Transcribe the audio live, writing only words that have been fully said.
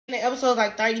The episode's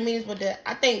like 30 minutes, but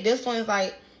I think this one is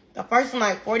like, the first one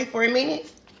like 44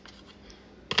 minutes.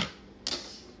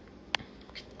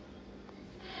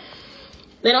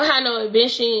 They don't have no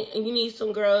ambition, and you need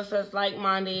some girls that's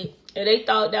like-minded. And they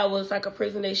thought that was like a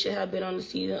prison they should have been on the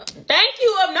season. Thank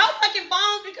you, of no fucking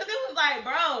phones, because it was like,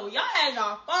 bro, y'all had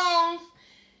y'all phones.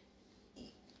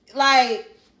 Like,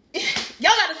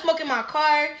 y'all got to smoke in my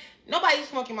car. Nobody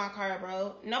smoking my car,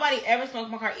 bro. Nobody ever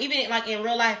smoked my car. Even like in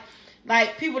real life,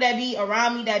 like people that be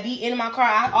around me, that be in my car,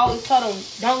 I always tell them,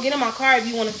 don't get in my car if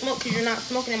you want to smoke, because you're not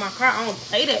smoking in my car. I don't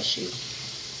play that shit.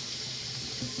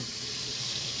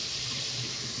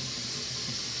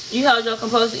 You held your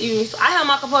composure even. So I held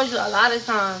my composure a lot of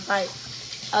times. Like,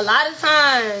 a lot of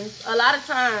times.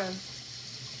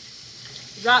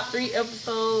 Drop 3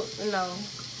 episodes. No.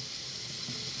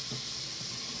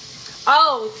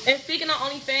 Oh, and speaking of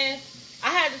OnlyFans, I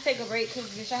had to take a break because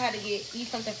bitch, I had to eat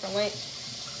something for lunch.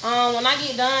 When I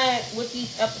get done with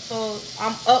these episodes,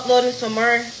 I'm uploading some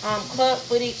more club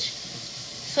footage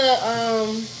to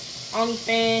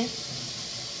OnlyFans.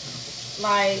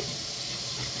 Like,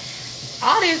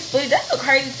 all this footage, that's a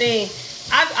crazy thing.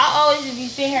 I always just be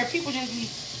sitting here, people just be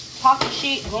talking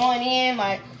shit, going in,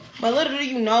 like, but little do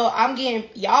you know, I'm getting,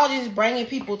 y'all just bringing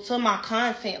people to my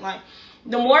content. Like,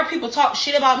 the more people talk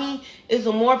shit about me, is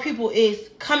the more people is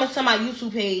coming to my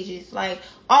YouTube pages. Like,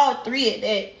 all 3 at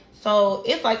that. So,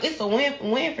 it's like, it's a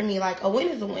win for me. Like, a win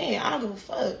is a win. I don't give a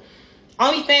fuck.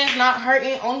 OnlyFans not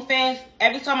hurting. OnlyFans,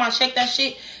 every time I check that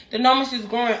shit, the numbers is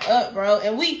growing up, bro.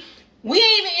 And we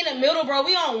ain't even in the middle, bro.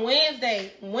 We on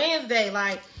Wednesday.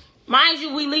 Like, mind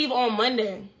you, we leave on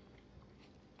Monday.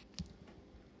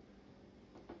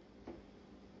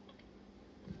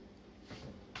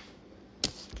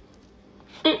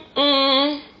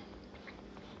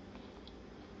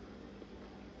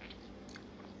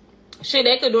 Shit,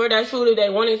 they could DoorDash food if they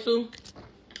wanted to.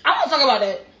 I don't talk about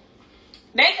that.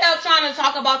 They kept trying to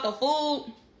talk about the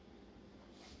food.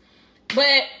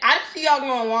 But I see y'all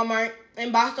go on Walmart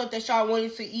and buy stuff that y'all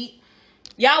wanted to eat.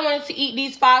 Y'all wanted to eat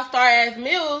these 5-star ass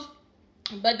meals,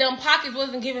 but them pockets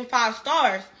wasn't giving 5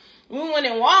 stars. When we went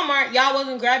in Walmart, y'all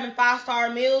wasn't grabbing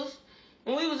 5-star meals.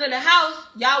 When we was in the house,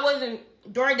 y'all wasn't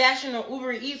DoorDashing or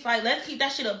Uber Eats. Like, let's keep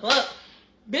that shit a buck.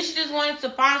 Bitch just wanted to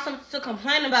find something to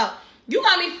complain about. You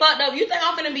got me fucked up. You think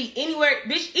I'm finna be anywhere?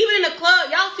 Bitch, even in the club,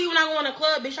 y'all see when I go in the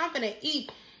club, bitch, I'm finna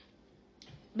eat.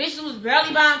 Bitches was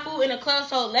barely buying food in the club,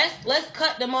 so let's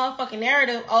cut the motherfucking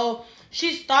narrative. Oh,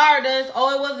 she starved us.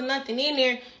 Oh, it wasn't nothing in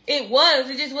there. It was.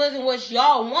 It just wasn't what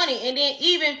y'all wanted. And then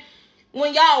even when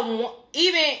even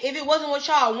if it wasn't what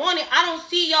y'all wanted, I don't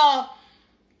see y'all.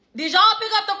 Did y'all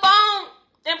pick up the phone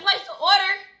and place the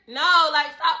order? No, like,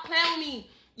 stop playing with me.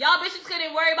 Y'all bitches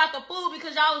couldn't worry about the food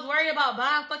because y'all was worried about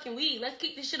buying fucking weed. Let's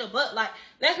keep this shit a buck. Like,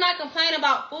 let's not complain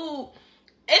about food.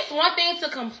 It's one thing to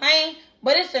complain,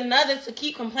 but it's another to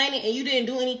keep complaining and you didn't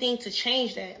do anything to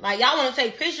change that. Like, y'all want to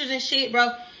take pictures and shit, bro.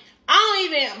 I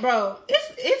don't even, bro.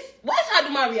 That's how I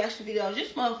do my reaction videos.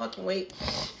 Just motherfucking wait.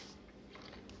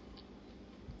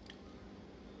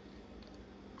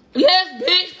 Yes,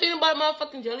 bitch. Peanut butter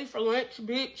motherfucking jelly for lunch,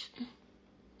 bitch.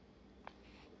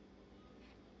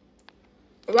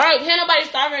 Right, can't nobody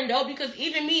starving though, because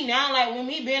even me now, like, when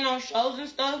me being on shows and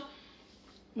stuff,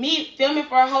 me filming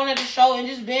for a whole nother show and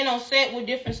just being on set with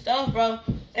different stuff, bro.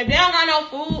 If they don't got no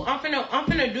food, I'm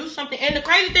finna do something. And the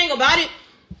crazy thing about it,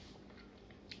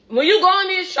 when you go on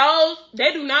these shows,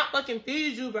 they do not fucking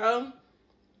feed you, bro.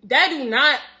 They do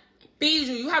not feed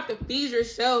you. You have to feed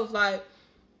yourself. Like,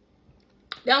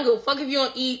 they don't give a fuck if you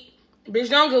don't eat. Bitch, they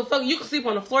don't give a fuck. You can sleep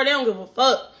on the floor. They don't give a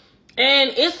fuck.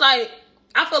 And it's like,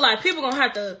 I feel like people gonna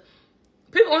have to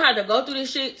go through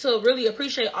this shit to really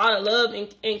appreciate all the love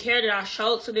and care that I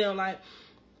showed to them. Like,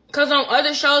 cause on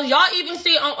other shows, y'all even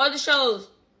see it on other shows,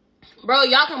 bro,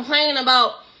 y'all complaining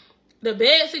about the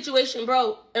bed situation,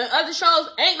 bro. And other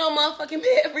shows ain't no motherfucking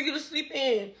bed for you to sleep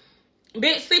in.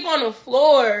 Bitch, sleep on the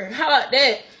floor. How about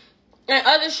that? And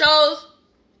other shows,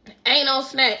 ain't no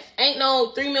snacks, ain't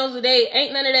no 3 meals a day,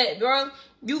 ain't none of that, bro.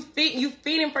 You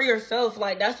feeding for yourself.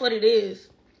 Like, that's what it is.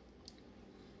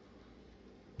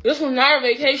 This was not a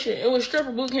vacation. It was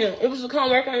stripper boot camp. It was to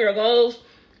come work on your goals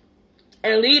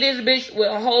and lead this bitch with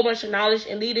a whole bunch of knowledge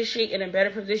and lead this shit in a better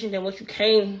position than what you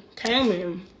came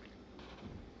in.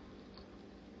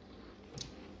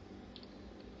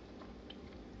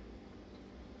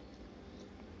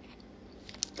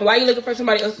 Why you looking for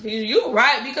somebody else to feed you? You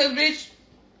right, because bitch,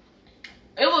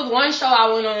 it was one show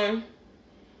I went on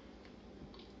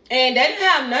and they didn't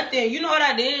have nothing. You know what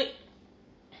I did?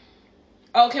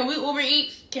 Oh, can we Uber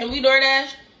Eats? Can we DoorDash?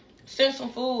 Send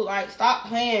some food. Like, stop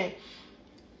playing.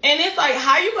 And it's like,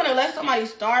 how you gonna let somebody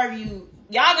starve you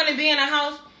y'all gonna be in a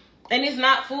house and it's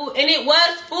not food. And it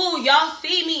was food. Y'all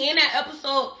see me in that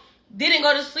episode. Didn't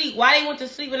go to sleep. Why they went to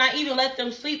sleep and I even let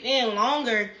them sleep in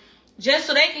longer just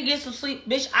so they can get some sleep.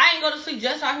 Bitch, I ain't go to sleep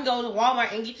just so I can go to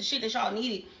Walmart and get the shit that y'all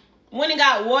needed. Went and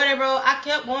got water, bro. I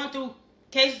kept going through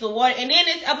cases of water. And then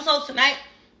this episode tonight,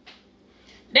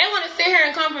 they want to sit here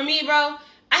and come for me, bro.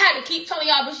 I had to keep telling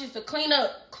y'all bitches to clean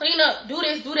up, do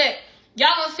this, do that.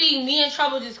 Y'all gonna see me in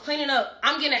trouble just cleaning up.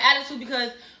 I'm getting an attitude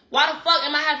because why the fuck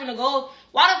am I having to go?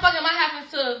 Why the fuck am I having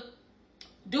to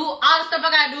do all the stuff I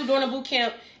gotta do during the boot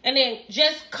camp and then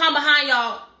just come behind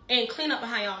y'all and clean up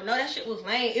behind y'all? No, that shit was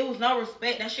lame. It was no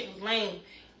respect. That shit was lame.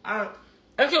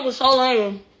 That shit was so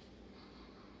lame.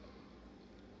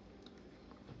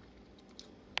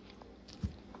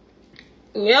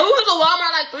 Yeah, we went to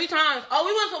Walmart like 3 times. Oh,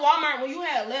 we went to Walmart when you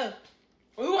had left.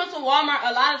 We went to Walmart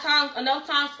a lot of times, enough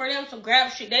times for them to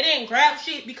grab shit. They didn't grab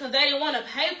shit because they didn't want to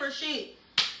pay for shit.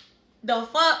 The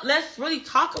fuck? Let's really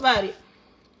talk about it.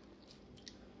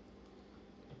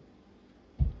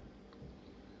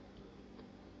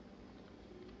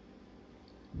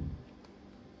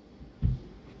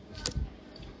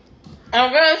 I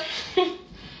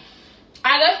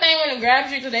guess they want to grab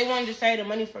shit because they wanted to save the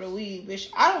money for the weed, bitch.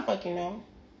 I don't fucking know.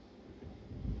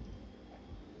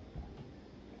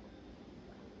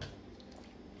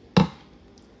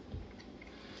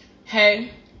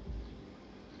 Hey,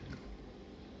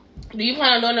 do you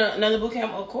plan on doing another boot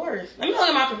camp? Of course. Let me look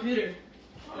at my computer.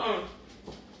 Hold on.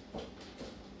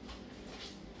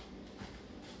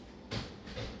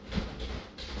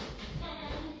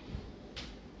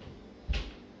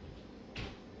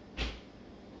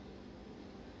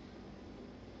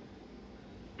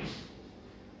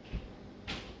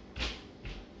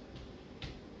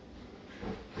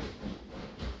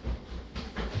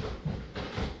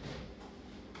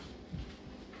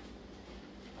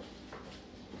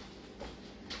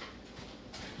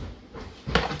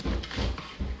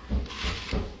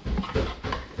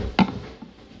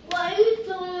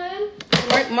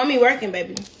 Mommy working,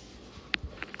 baby.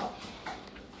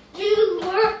 You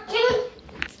working?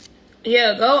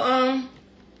 Yeah,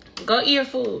 go eat your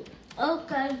food.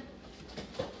 Okay.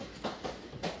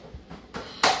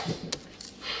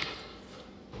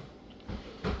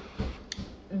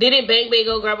 Didn't Bang Bang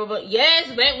go grab a bunch? Yes,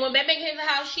 when Bang Bang came to the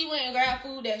house, she went and grabbed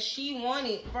food that she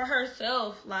wanted for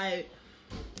herself. Like,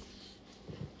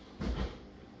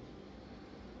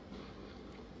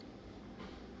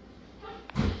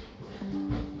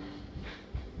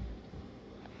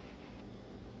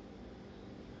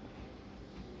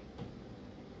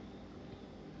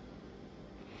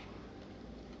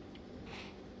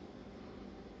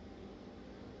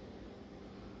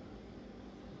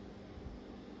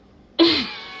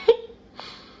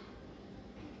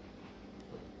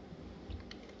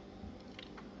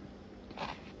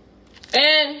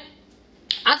 and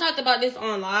I talked about this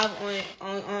on live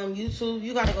on YouTube.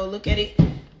 You gotta go look at it.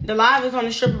 The live is on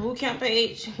the Stripper Bootcamp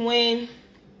page. When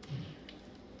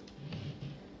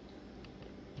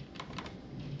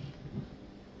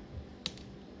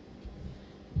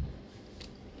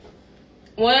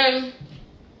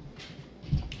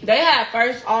they had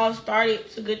first all started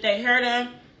to get their hair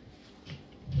done,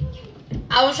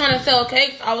 I was trying to sell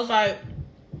cakes. I was like,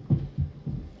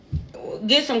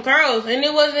 get some curls. And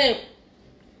it wasn't,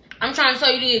 I'm trying to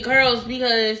tell you to get curls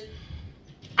because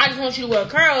I just want you to wear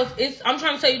curls. I'm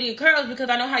trying to tell you to get curls because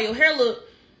I know how your hair look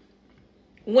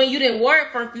when you didn't wear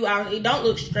it for a few hours. It don't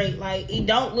look straight. Like, it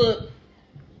don't look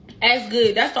as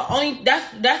good. That's the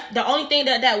only thing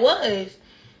that was.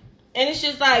 And it's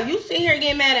just like, you sit here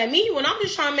getting mad at me when I'm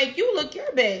just trying to make you look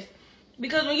your best.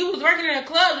 Because when you was working in a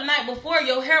club the night before,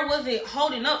 your hair wasn't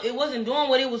holding up. It wasn't doing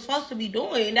what it was supposed to be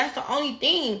doing. And that's the only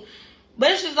thing.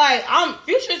 But it's just like,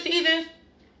 future seasons,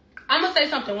 I'm going to say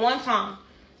something one time.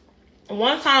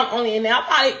 One time only. And then I'll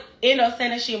probably end up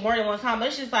saying that shit more than one time. But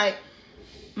it's just like,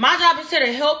 my job is here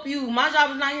to help you. My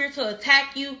job is not here to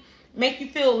attack you, make you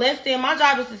feel less than. My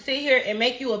job is to sit here and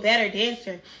make you a better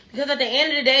dancer. Because at the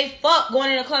end of the day, fuck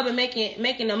going in a club and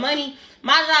making the money.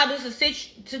 My job is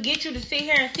to get you to sit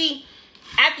here and see,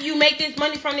 after you make this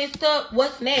money from this club,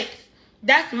 what's next?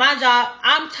 That's my job.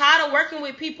 I'm tired of working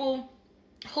with people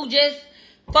who just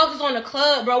focus on the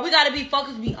club, bro. We got to be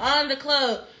focused beyond the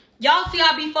club. Y'all see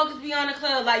I be focused beyond the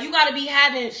club. Like, you got to be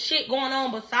having shit going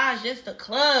on besides just the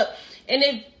club.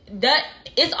 And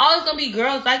it's always going to be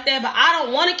girls like that. But I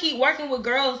don't want to keep working with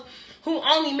girls who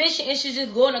only mission is to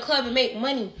just go in the club and make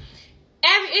money.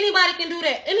 Anybody can do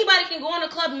that. Anybody can go in the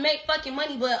club and make fucking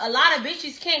money. But a lot of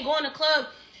bitches can't go in the club,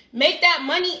 make that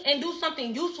money, and do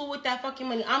something useful with that fucking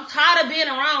money. I'm tired of being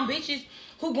around bitches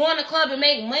who go in the club and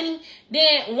make money,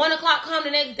 then 1 o'clock come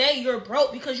the next day, you're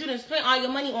broke because you done spent all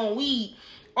your money on weed,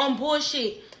 on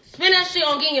bullshit. Spend that shit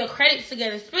on getting your credits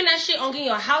together. Spend that shit on getting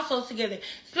your household together.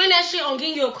 Spend that shit on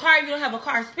getting you a car if you don't have a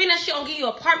car. Spend that shit on getting you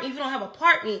an apartment if you don't have an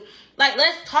apartment. Like,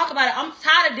 let's talk about it. I'm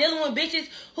tired of dealing with bitches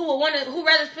who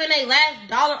rather spend their last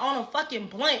dollar on a fucking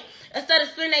blunt instead of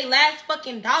spending their last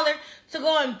fucking dollar to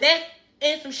go invest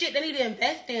in some shit they need to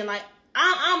invest in. Like,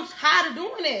 I'm tired of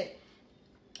doing it.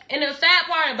 And the sad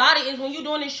part about it is when you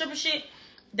doing this stripper shit,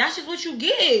 that's just what you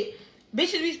get.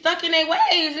 Bitches be stuck in their ways.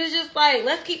 It's just like,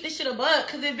 let's keep this shit a buck.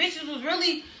 Because if bitches was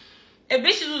really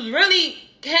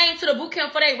came to the boot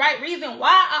camp for their right reason,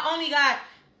 why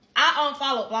I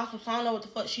unfollowed Blossom, so I don't know what the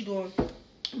fuck she doing.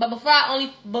 But before I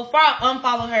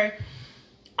unfollow her,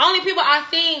 only people I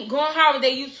seen going hard with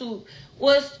their YouTube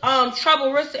was Trouble,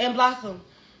 Rissa, and Blossom.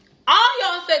 All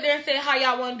y'all sit there and say how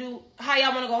y'all want to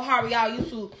go hard with y'all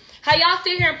YouTube. How y'all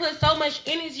sit here and put so much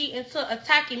energy into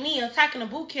attacking me, attacking the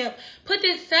boot camp. Put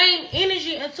this same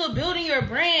energy into building your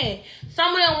brand.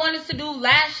 Some of them wanted to do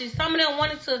lashes. Some of them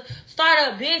wanted to start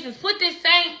a business. Put this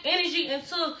same energy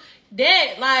into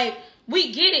that. Like,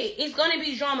 we get it. It's going to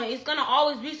be drama. It's going to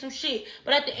always be some shit.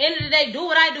 But at the end of the day, do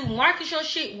what I do. Market your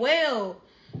shit well.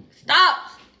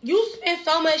 Stop. You spend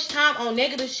so much time on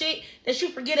negative shit that you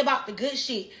forget about the good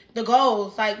shit, the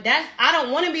goals. Like, I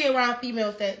don't want to be around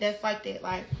females that's like that.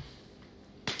 Like,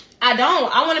 I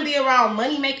don't. I want to be around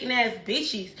money-making ass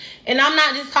bitches. And I'm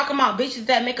not just talking about bitches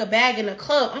that make a bag in a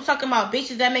club. I'm talking about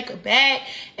bitches that make a bag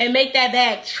and make that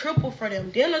bag triple for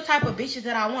them. They're the type of bitches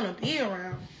that I want to be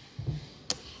around.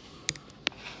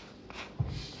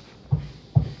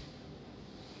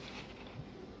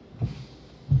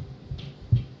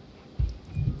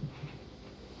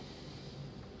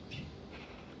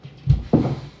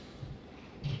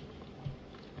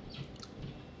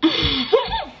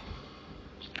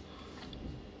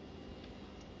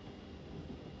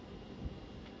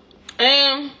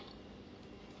 And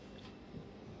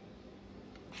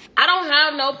I don't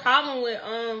have no problem with,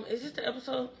 is this the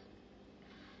episode?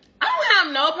 I don't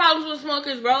have no problems with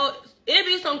smokers, bro. It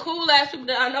be some cool ass people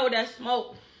that I know that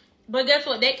smoke. But guess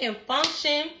what? They can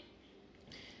function.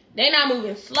 They not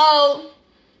moving slow.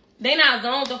 They not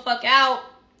zoned the fuck out.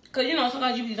 Cause you know,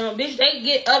 sometimes you be zoned. Bitch, they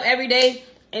get up every day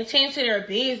and tend to their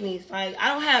business. Like,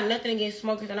 I don't have nothing against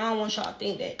smokers, and I don't want y'all to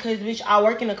think that. Cause bitch, I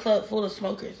work in a club full of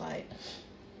smokers. Like,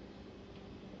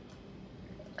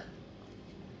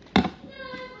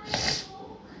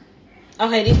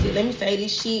 okay, this is, let me say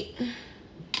this shit.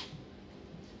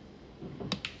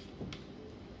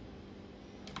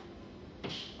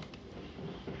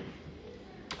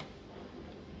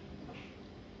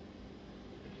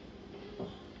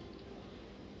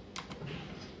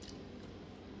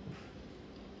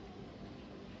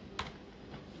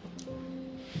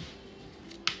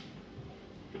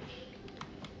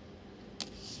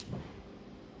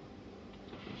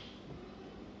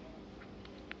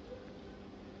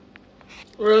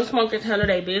 Real smokers handle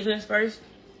their business first.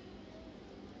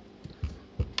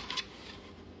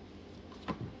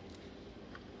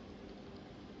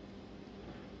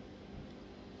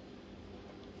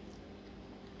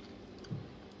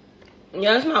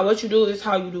 Yeah, it's not what you do, it's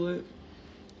how you do it.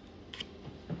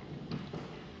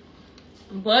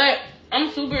 But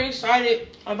I'm super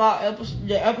excited about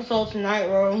the episode tonight,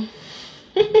 bro.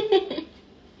 The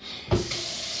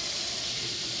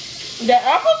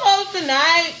episode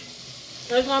tonight,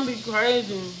 it's gonna be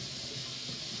crazy.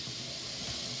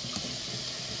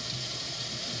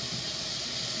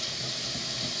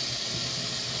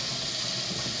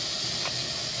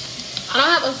 I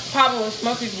don't have a problem with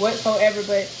smokers whatsoever,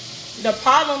 but the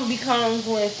problem becomes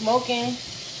when smoking,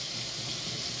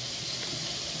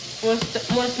 when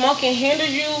smoking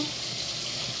hinders you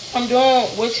from doing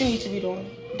what you need to be doing.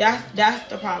 That's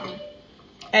the problem.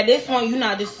 At this point,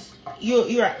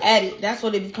 you're an addict. That's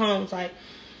what it becomes like.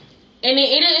 And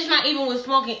it's not even with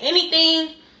smoking.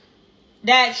 Anything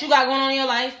that you got going on in your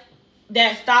life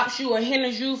that stops you or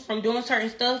hinders you from doing certain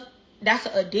stuff, that's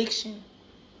an addiction.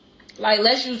 Like,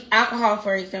 let's use alcohol,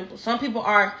 for example. Some people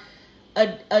are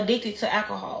addicted to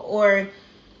alcohol. Or,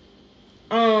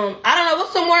 I don't know.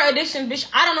 What's some more addictions, bitch?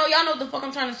 I don't know. Y'all know what the fuck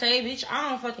I'm trying to say, bitch. I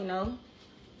don't fucking know.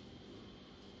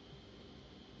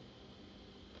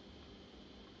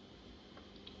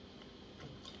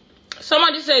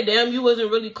 Somebody said, damn, you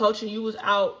wasn't really coaching. You was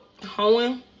out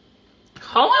hoeing.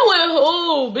 Hoeing with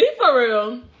who? Be for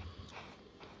real.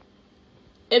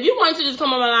 If you want to just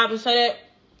come on my live and say that,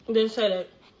 then say that.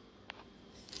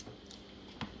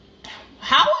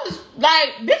 How was, like,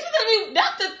 bitches,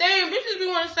 that's the thing. Bitches be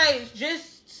want to say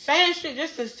just saying shit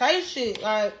just to say shit.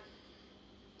 Like,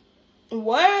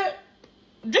 what?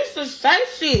 Just to say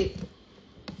shit.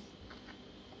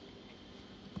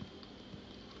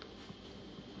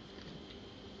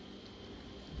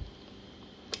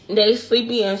 They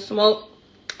sleepy and smoke.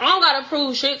 I don't gotta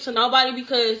prove shit to nobody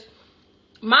because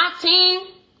my team,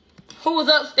 who was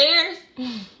upstairs,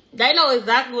 they know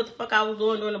exactly what the fuck I was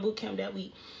doing during the boot camp that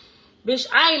week. Bitch,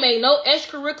 I ain't made no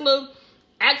extracurricular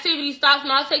activity stops.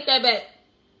 No, I take that back.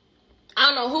 I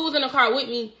don't know who was in the car with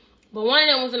me, but one of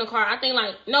them was in the car. I think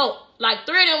like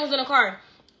 3 of them was in the car.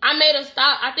 I made a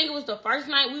stop. I think it was the first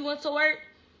night we went to work.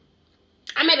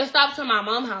 I made a stop to my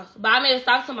mom's house. But I made a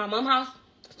stop to my mom's house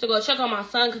to go check on my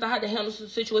son because I had to handle the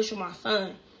situation with my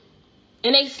son.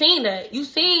 And they seen that. You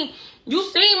seen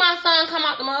my son come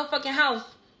out the motherfucking house.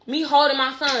 Me holding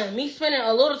my son. Me spending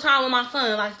a little time with my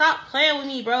son. Like, stop playing with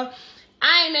me, bro.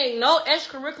 I ain't made no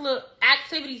extracurricular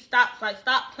activity stops. Like,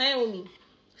 stop playing with me.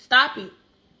 Stop it.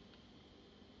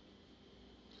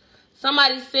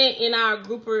 Somebody sent in our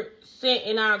group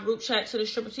chat to the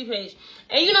Stripper T page.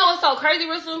 And you know what's so crazy,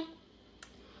 Rissel?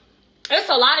 It's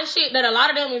a lot of shit that a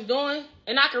lot of them is doing.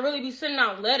 And I could really be sending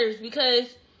out letters because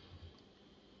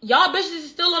y'all bitches is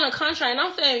still on a contract. And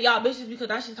I'm saying y'all bitches because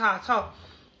that's just how I talk.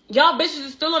 Y'all bitches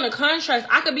is still on a contract.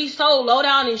 I could be so low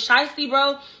down and shiesty,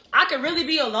 bro. I could really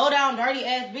be a low down, dirty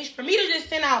ass bitch. For me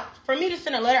to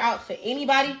send a letter out to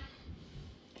anybody,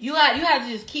 you have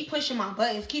to just keep pushing my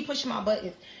buttons. Keep pushing my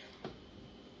buttons.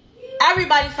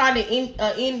 Everybody signed an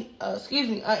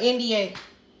NDA.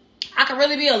 I could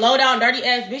really be a low down, dirty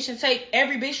ass bitch and take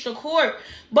every bitch to court.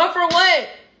 But for what?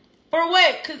 For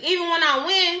what? Because even when I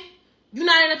win, you're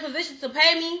not in a position to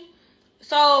pay me.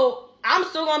 So I'm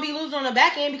still going to be losing on the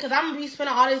back end because I'm going to be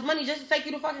spending all this money just to take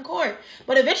you to fucking court.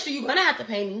 But eventually you're going to have to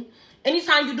pay me.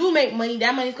 Anytime you do make money,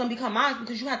 that money's going to become mine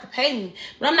because you have to pay me.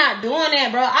 But I'm not doing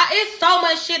that, bro. It's so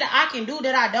much shit that I can do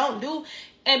that I don't do.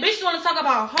 And bitches want to talk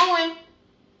about hoeing.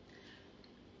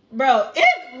 Bro, let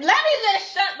me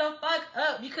just shut the fuck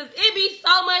up because it be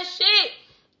so much shit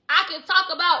I can talk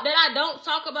about that I don't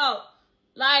talk about.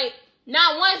 Like,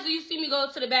 not once do you see me go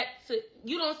to the back.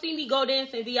 You don't see me go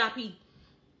dancing VIP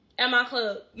at my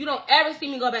club. You don't ever see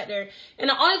me go back there. And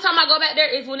the only time I go back there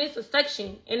is when it's a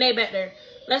section and they back there.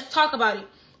 Let's talk about it.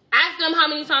 Ask them how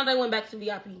many times they went back to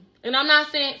VIP. And I'm not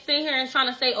sitting here and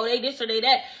trying to say, oh, they this or they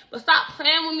that. But stop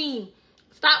playing with me.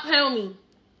 Stop playing with me.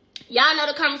 Y'all know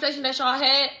the conversation that y'all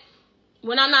had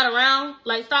when I'm not around.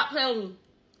 Like, stop playing with me.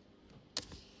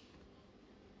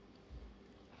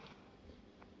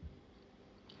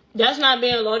 That's not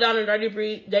being low down and dirty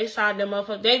breed. They signed them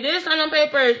motherfuckers. They did sign them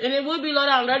papers. And it would be low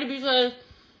down and dirty because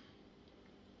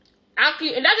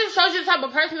and that just shows you the type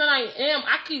of person that I am.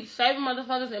 I keep saving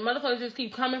motherfuckers and motherfuckers just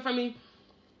keep coming for me,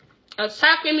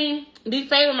 attacking me,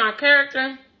 defaming my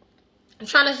character,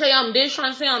 trying to say I'm this,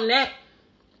 trying to say I'm that.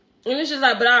 And it's just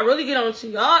like, but I really get on to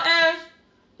y'all ass.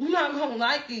 You're not gonna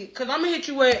like it. Because I'm gonna hit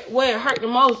you where it hurt the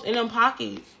most, in them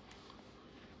pockets.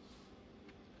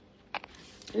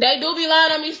 They do be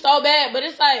lying on me so bad, but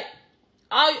it's like,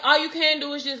 all you can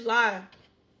do is just lie.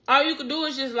 All you can do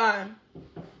is just lie.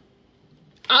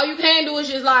 All you can do is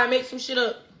just lie and make some shit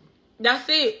up. That's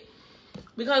it.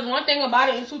 Because one thing about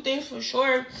it, and two things for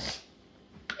sure,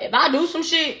 if I do some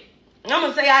shit, I'm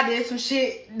gonna say I did some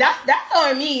shit. That's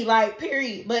on me, like,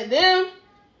 period. But them,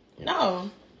 no.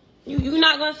 You're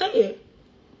not gonna say it.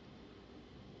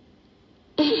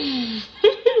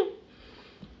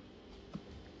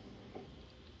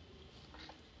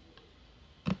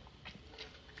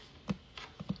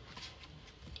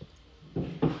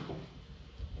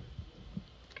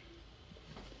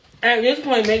 At this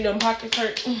point, make them pockets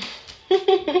hurt.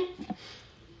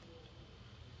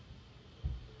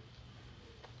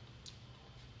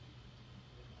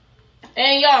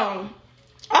 And y'all,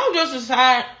 I'm just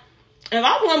decide if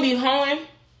I'm gonna be hoeing,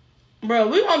 bro,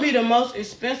 we gonna be the most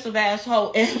expensive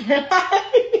asshole ever.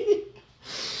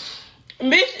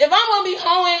 Bitch, if I'm gonna be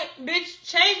hoeing, bitch,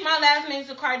 change my last name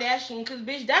to Kardashian, cause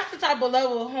bitch, that's the type of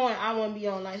level of hoeing I wanna be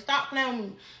on. Like, stop playing with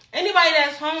me. Anybody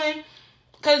that's hoeing,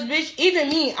 cause bitch, even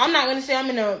me, I'm not gonna say I'm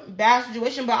in a bad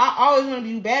situation, but I always wanna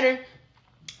do better.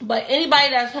 But anybody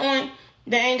that's hoeing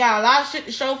that ain't got a lot of shit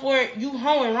to show for it, you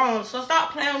hoeing wrong. So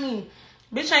stop playing with me.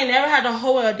 Bitch ain't never had to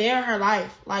hoe a day in her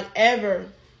life. Like, ever.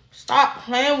 Stop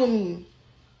playing with me.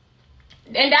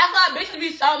 And that's why bitches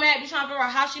be so mad. Be trying to figure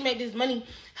out how she make this money.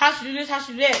 How she do this, how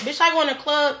she do that. Bitch, I go in the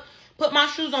club, put my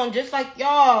shoes on just like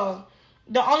y'all.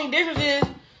 The only difference is,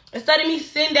 instead of me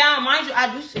sitting down, mind you,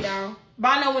 I do sit down.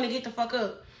 But I know when to get the fuck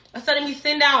up. Instead of me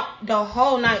sitting down the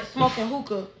whole night smoking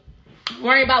hookah,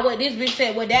 worrying about what this bitch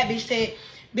said, what that bitch said.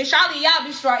 Bitch, I'll leave y'all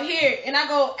bitch right here. And I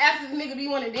go, after this nigga be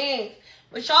want to dance.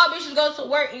 But y'all bitches go to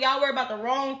work and y'all worry about the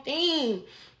wrong thing.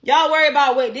 Y'all worry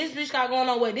about what this bitch got going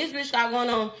on, what this bitch got going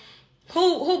on.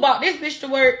 Who bought this bitch to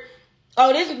work?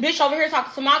 Oh, this bitch over here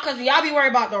talking to my cousin. Y'all be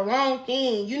worried about the wrong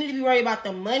thing. You need to be worried about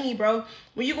the money, bro.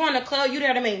 When you go in the club, you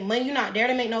there to make money. You not there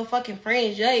to make no fucking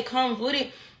friends. Yeah, it comes with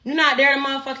it. You not there to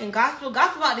motherfucking gospel.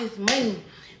 Gospel about this money.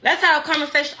 Let's have a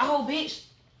conversation. Oh, bitch.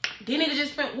 This nigga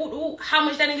just spent, how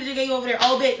much that nigga just gave you over there?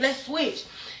 Oh, bitch, let's switch.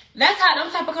 Let's have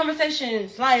them type of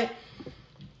conversations. Like,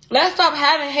 let's stop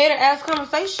having hater-ass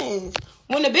conversations.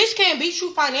 When the bitch can't beat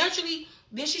you financially,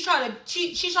 then she try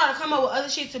to come up with other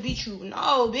shit to beat you.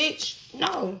 No, bitch.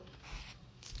 No.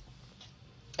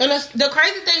 And the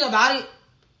crazy thing about it,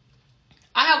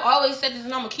 I have always said this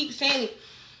and I'm going to keep saying it.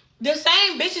 The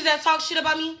same bitches that talk shit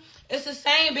about me, it's the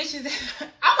same bitches that...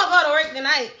 I'm going to go to work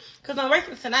tonight because I'm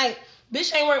working tonight.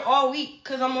 Bitch ain't work all week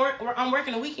because I'm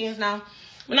working the weekends now.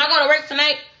 When I go to work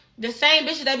tonight, the same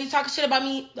bitches that be talking shit about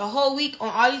me the whole week on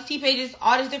all these T-pages,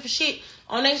 all this different shit,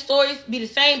 on their stories, be the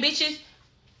same bitches.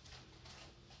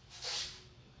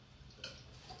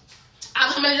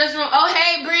 I come in the dressing room. Oh,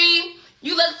 hey, Bree.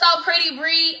 You look so pretty,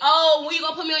 Bree. Oh, when you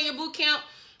gonna put me on your boot camp?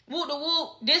 Whoop the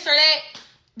whoop, this or that.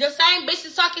 The same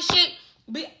bitches talking shit.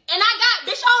 And I got,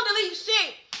 bitch, I don't delete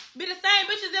shit. Be the same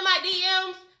bitches in my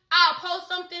DMs. I'll post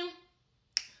something.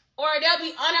 Or they'll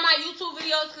be under my YouTube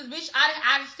videos because, bitch,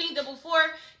 I've seen them before.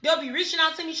 They'll be reaching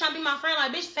out to me trying to be my friend.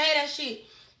 Like, bitch, say that shit.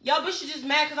 Y'all bitches just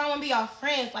mad because I want to be y'all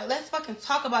friends. Like, let's fucking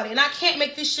talk about it. And I can't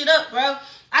make this shit up, bro.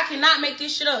 I cannot make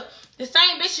this shit up. The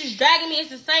same bitches dragging me. It's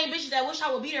the same bitches that wish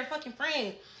I would be their fucking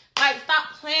friend. Like,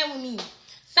 stop playing with me.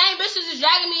 Same bitches is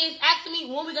dragging me and asking me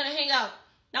when we gonna hang out.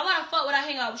 Now, why the fuck would I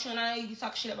hang out with you and I know you be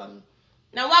talking shit about me?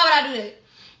 Now, why would I do that?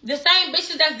 The same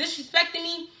bitches that's disrespecting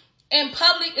me in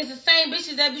public is the same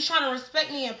bitches that be trying to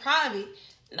respect me in private.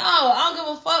 No, I don't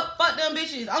give a fuck. Fuck them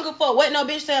bitches. I don't give a fuck what no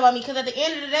bitch say about me. Because at the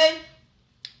end of the day,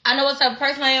 I know what type of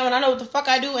person I am and I know what the fuck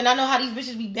I do. And I know how these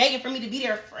bitches be begging for me to be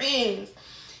their friends.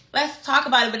 Let's talk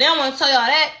about it. But they don't want to tell y'all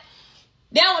that.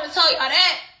 They don't want to tell y'all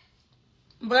that.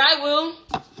 But I will.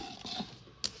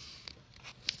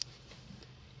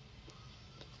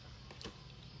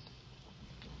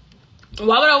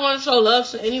 Why would I want to show love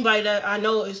to anybody that I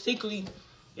know is secretly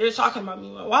they're talking about me?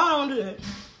 Like, why I don't do that?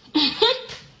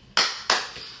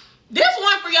 This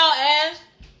one for y'all ass.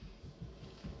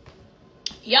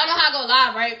 Y'all know how I go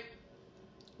live, right?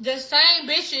 The same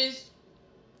bitches,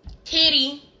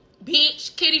 Kitty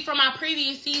from my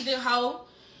previous season, hoe.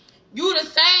 You the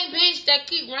same bitch that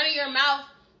keep running your mouth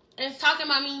and talking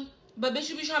about me, but bitch,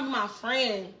 you be trying to be my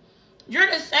friend. You're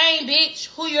the same bitch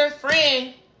who your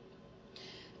friend.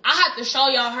 I have to show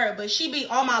y'all her, but she be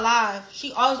on my live.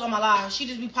 She always on my live. She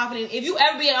just be popping in. If you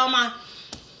ever been on my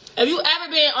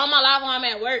live while I'm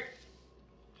at work,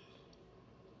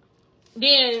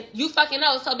 then you fucking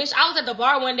know. So, bitch, I was at the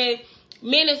bar one day.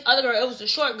 Me and this other girl, it was a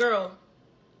short girl.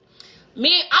 I'm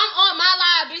on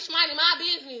my live, bitch, minding my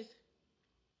business.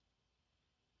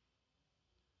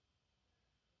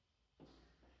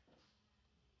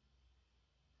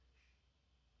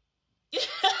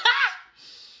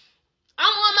 I'm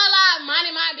on my live,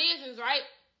 minding my business, right?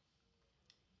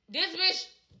 This bitch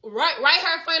write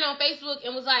her friend on Facebook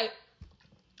and was like,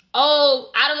 oh,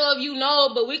 I don't know if you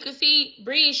know, but we could see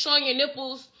Bree showing your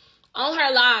nipples on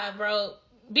her live, bro.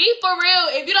 Be for real.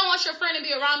 If you don't want your friend to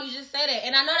be around me, just say that.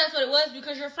 And I know that's what it was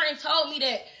because your friend told me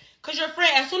that. Because your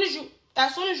friend, as soon as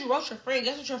you wrote your friend,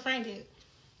 guess what your friend did?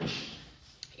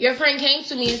 Your friend came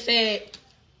to me and said,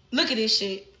 look at this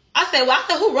shit. I said,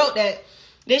 who wrote that?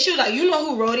 Then she was like, you know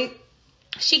who wrote it.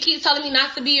 She keeps telling me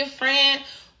not to be your friend.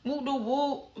 Woo doo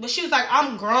woo. But she was like,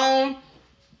 I'm grown.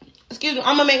 Excuse me,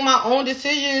 I'm going to make my own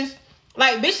decisions.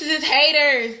 Like, bitches is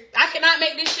haters. I cannot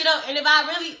make this shit up. And if I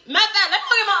really... Matter of fact, let me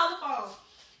look at my other phone.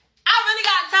 I really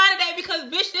got time today because,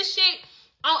 bitch, this shit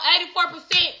on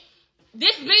 84%.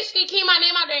 This bitch can keep my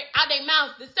name out their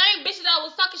mouth. The same bitches that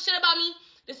was talking shit about me,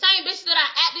 the same bitches that I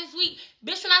at this week,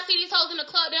 bitch, when I see these hoes in the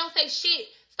club, they don't say shit.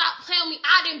 Stop playing with me.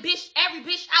 I done bitch every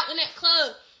bitch out in that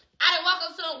club. I done walk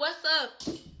up to them, what's up?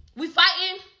 We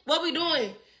fighting? What we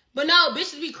doing? But no,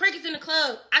 bitches be crickets in the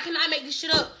club. I cannot make this shit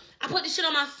up. I put this shit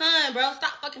on my son, bro.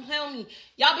 Stop fucking playing with me.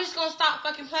 Y'all bitches gonna stop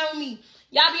fucking playing with me.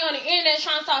 Y'all be on the internet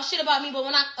trying to talk shit about me, but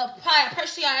when I apply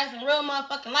pressure y'all ass in real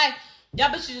motherfucking life, y'all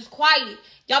bitches just quiet.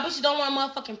 Y'all bitches don't want to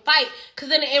motherfucking fight.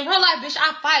 Because in real life, bitch,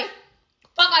 I fight.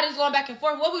 Fuck all this going back and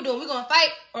forth. What we doing? We gonna fight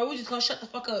or we just gonna shut the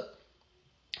fuck up?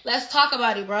 Let's talk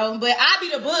about it, bro. But I be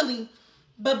the bully.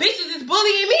 But bitches is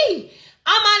bullying me.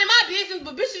 I'm minding my business,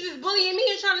 but bitches is bullying me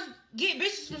and trying to get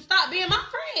bitches to stop being my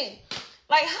friend.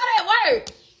 Like, how that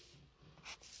work?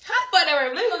 How the fuck that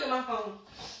work? Let me look at my phone.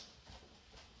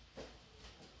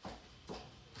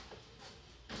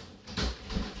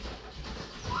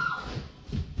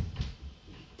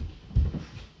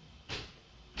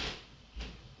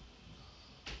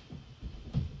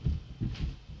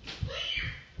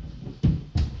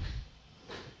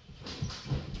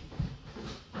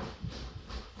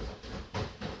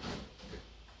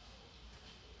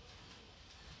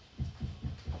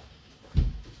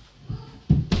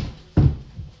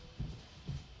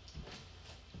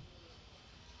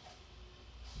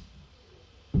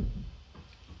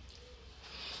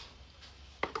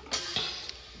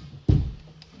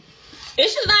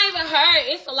 It's just not even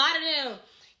her. It's a lot of them.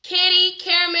 Kitty,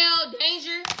 Caramel,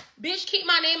 Danger. Bitch, keep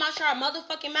my name out your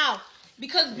motherfucking mouth.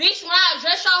 Because, bitch, when I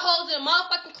address y'all hoes in a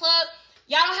motherfucking club,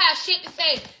 y'all don't have shit to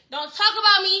say. Don't talk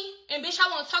about me. And, bitch,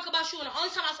 I want to talk about you. And the only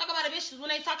time I talk about a bitch is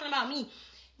when they talking about me.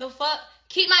 The fuck?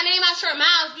 Keep my name out your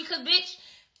mouths. Because, bitch,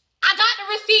 I got the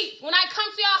receipts. When I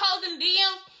come to y'all hoes in the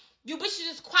DM, you bitches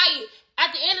is quiet. At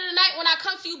the end of the night, when I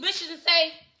come to you bitches and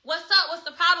say, what's up? What's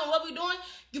the problem? What we doing?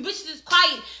 You bitches is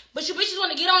quiet. But you bitches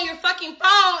want to get on your fucking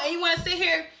phone and you want to sit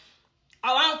here,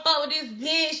 oh, I don't fuck with this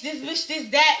bitch, this,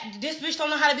 that. This bitch don't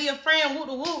know how to be a friend,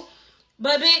 woo-de-woo.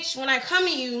 But, bitch, when I come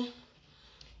to you,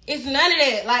 it's none of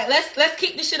that. Like, let's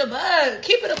keep this shit a bug.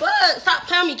 Keep it a bug. Stop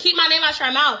telling me. Keep my name out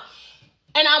your mouth.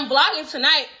 And I'm vlogging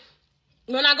tonight.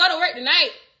 When I go to work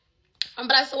tonight, I'm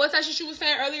like, so what's that shit you was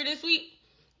saying earlier this week?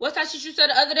 What's that shit you said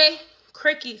the other day?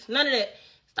 Crickets. None of that.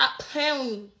 Stop playing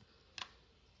with me.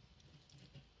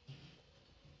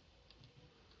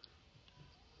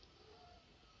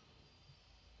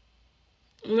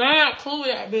 I'm not cool with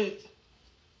that bitch.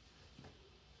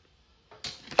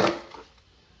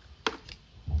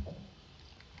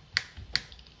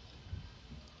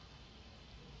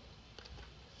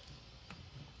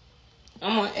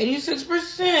 I'm on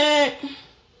 86%.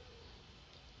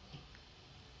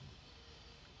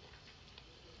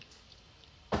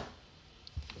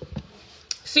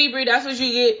 See, Bree, that's what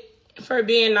you get for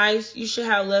being nice. You should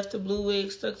have left the blue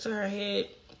wig stuck to her head.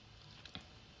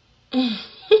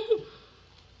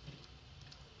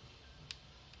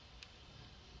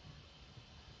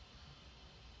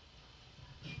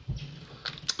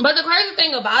 But the crazy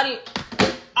thing about it,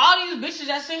 all these bitches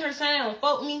that sit here saying they don't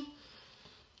fuck me,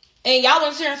 and y'all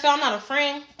want to sit here and say I'm not a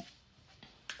friend.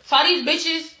 Tell these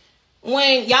bitches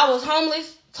when y'all was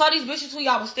homeless, tell these bitches who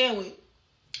y'all was staying with.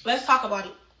 Let's talk about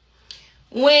it.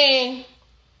 When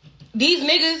these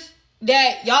niggas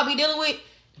that y'all be dealing with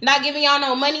not giving y'all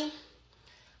no money,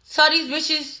 tell these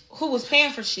bitches who was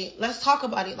paying for shit. Let's talk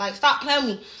about it. Like, stop playing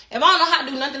me. If I don't know how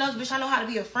to do nothing else, bitch, I know how to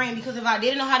be a friend. Because if I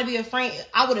didn't know how to be a friend,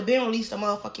 I would have been released a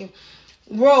motherfucking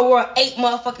World War 8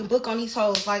 motherfucking book on these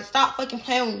hoes. Like, stop fucking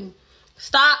playing with me.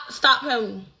 Stop playing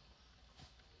with me.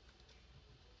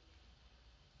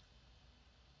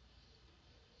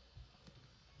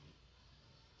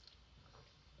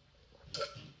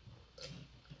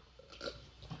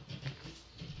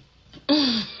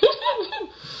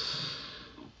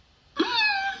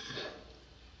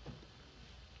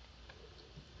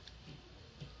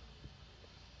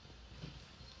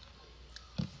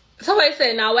 Somebody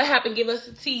said, now what happened? Give us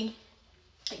the tea.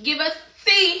 Give us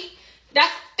tea.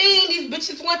 That's the thing. These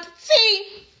bitches want the tea.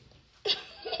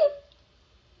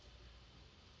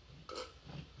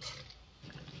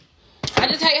 I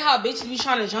just hate how bitches be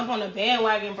trying to jump on the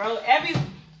bandwagon, bro.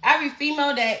 Every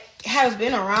female that has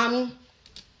been around me,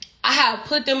 I have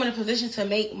put them in a position to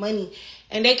make money.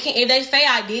 And they can't, if they say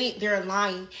I did it, they're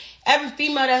lying. Every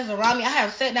female that's around me, I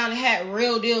have sat down and had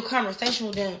real deal conversation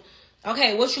with them.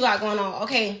 Okay, what you got going on?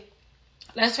 Okay,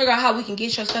 let's figure out how we can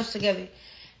get your stuff together.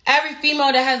 Every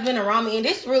female that has been around me, and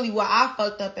this is really what I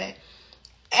fucked up at.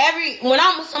 When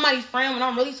I'm somebody's friend, when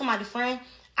I'm really somebody's friend,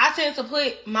 I tend to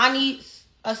put my needs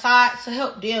aside to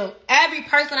help them. Every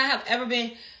person I have ever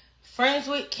been friends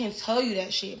with can tell you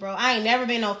that shit, bro. I ain't never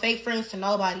been no fake friends to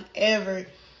nobody, ever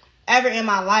in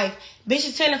my life.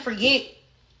 Bitches tend to forget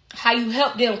how you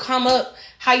helped them come up,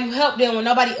 how you helped them when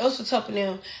nobody else was helping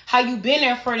them, how you been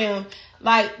there for them.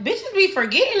 Like, bitches be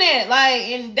forgetting that. Like,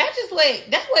 and that's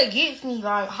what gets me.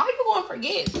 Like, how you gonna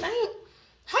forget, Saint?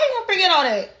 How you gonna forget all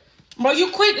that? Bro, you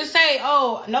quick to say,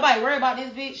 oh, nobody worry about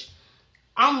this bitch.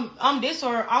 I'm this,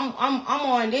 or I'm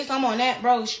on this, I'm on that,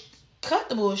 bro. Cut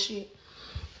the bullshit.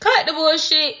 Cut the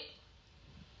bullshit.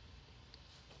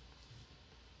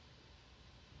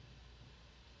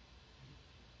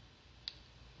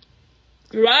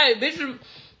 Right,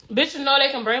 bitches know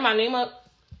they can bring my name up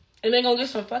and they gonna get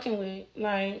some fucking wig.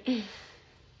 Like,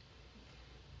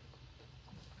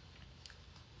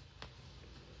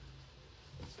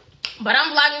 but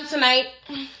I'm vlogging tonight,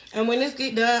 and when this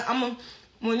get done, I'm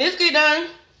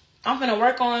gonna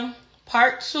work on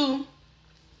part 2,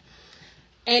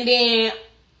 and then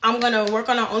I'm gonna work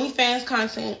on our OnlyFans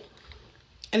content,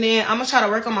 and then I'm gonna try to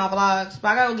work on my vlogs. But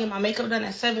I gotta get my makeup done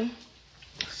at 7,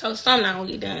 so some not gonna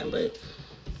get done, but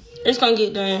it's gonna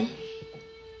get done.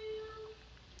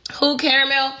 Who,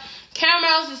 Caramel?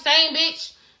 Caramel's the same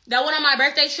bitch that went on my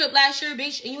birthday trip last year,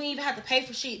 bitch, and you ain't even have to pay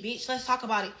for shit, bitch. Let's talk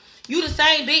about it. You the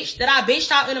same bitch that I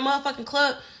bitched out in a motherfucking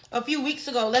club a few weeks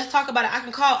ago. Let's talk about it. I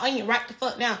can call Onion right the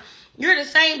fuck now. You're the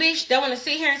same bitch that want to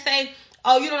sit here and say,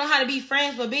 oh, you don't know how to be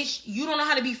friends, but bitch, you don't know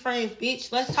how to be friends, bitch.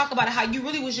 Let's talk about it. How you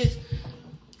really was just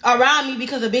around me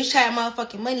because a bitch had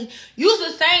motherfucking money. You's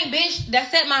the same bitch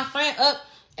that set my friend up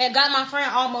and got my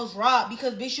friend almost robbed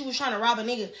because, bitch, you was trying to rob a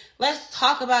nigga. Let's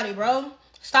talk about it, bro.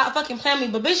 Stop fucking playing me.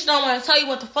 But bitches don't want to tell you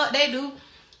what the fuck they do.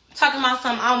 Talking about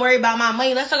something, I'm worried about my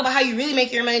money. Let's talk about how you really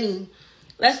make your money.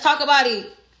 Let's talk about it,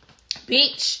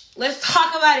 bitch. Let's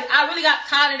talk about it. I really got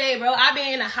tired today, bro. I've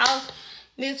been in the house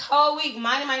this whole week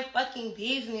minding my fucking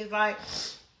business, like,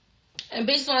 and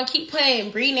bitches want to keep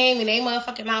playing Bree name in their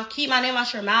motherfucking mouth. Keep my name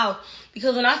out your mouth.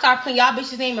 Because when I start putting y'all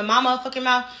bitches name in my motherfucking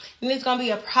mouth, then it's going to be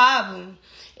a problem.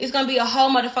 It's going to be a whole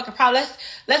motherfucking problem.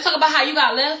 Let's talk about how you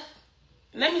got left.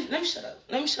 Let me shut up.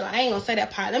 Let me shut up. I ain't going to say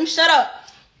that part. Let me shut up.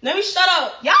 Let me shut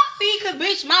up. Y'all see, because,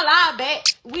 bitch, my live back.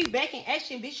 We back in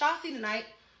action, bitch. Y'all see tonight.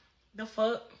 The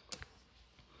fuck?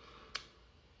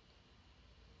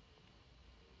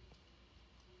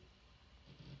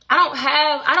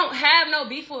 I don't have no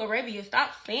beef with Arabia.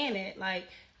 Stop saying that. Like,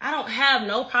 I don't have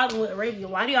no problem with Arabia.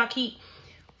 Why do y'all keep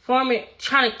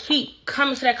trying to keep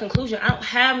coming to that conclusion? I don't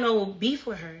have no beef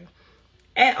with her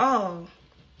at all.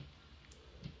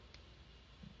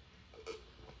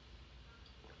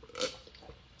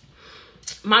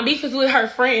 My beef is with her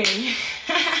friend.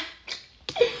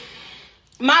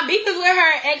 My beef is with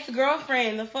her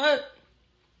ex-girlfriend. The fuck?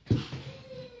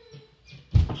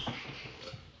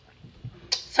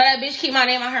 So that bitch keep my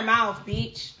name out her mouth,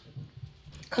 bitch.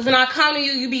 Cause when I come to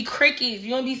you, you be crickets. You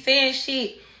don't be saying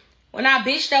shit. When I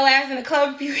bitched your ass in the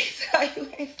club a few weeks ago, you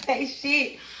ain't say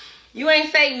shit. You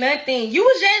ain't say nothing. You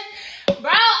was just,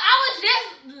 bro, I was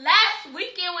just last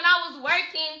weekend when I was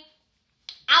working,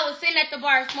 I was sitting at the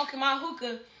bar smoking my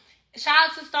hookah. Shout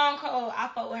out to Stone Cold. I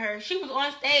fuck with her. She was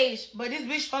on stage, but this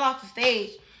bitch fell off the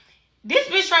stage. This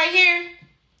bitch right here,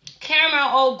 Cameron,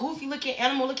 old goofy looking,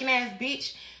 animal looking ass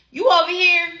bitch. You over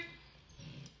here,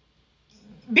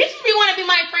 bitches be want to be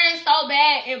my friend so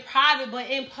bad in private, but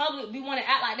in public, we want to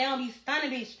act like they don't be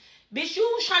stunning, bitch. Bitch, you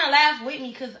was trying to laugh with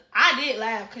me, because I did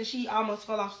laugh, because she almost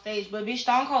fell off stage. But, bitch,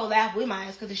 Stone Cold laughed with my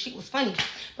ass, because the shit was funny.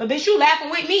 But, bitch, you laughing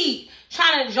with me,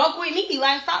 trying to joke with me,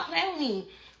 like, stop playing with me.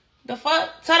 The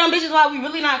fuck? Tell them bitches why we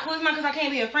really not close, man, because I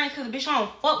can't be a friend, because, bitch, I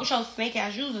don't fuck with your snake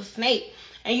ass. You was a snake,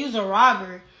 and you was a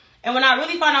robber. And when I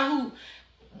really find out who...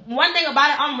 One thing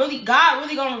about it, God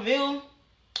really gonna reveal,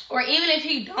 or even if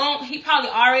he don't, he probably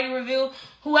already revealed,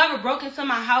 whoever broke into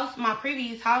my house, my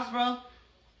previous house, bro,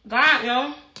 God,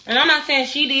 yo. And I'm not saying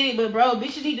she did it, but, bro,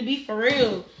 bitches need to be for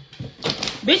real.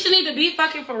 Bitches need to be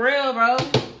fucking for real, bro.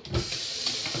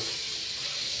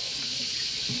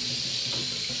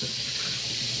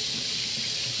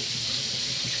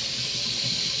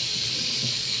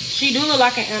 She do look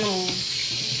like an animal.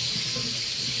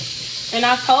 And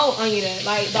I told Anya that.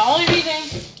 Like, the only reason,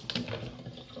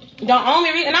 and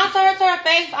I told her to her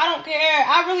face, I don't care.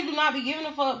 I really do not be giving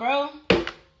a fuck, bro.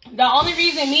 The only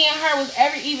reason me and her was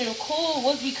ever even cool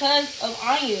was because of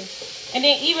Anya. And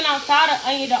then even outside of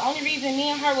Anya, the only reason me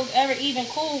and her was ever even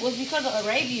cool was because of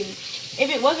Arabia. If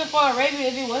it wasn't for Arabia,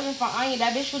 if it wasn't for Anya,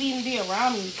 that bitch would even be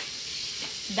around me.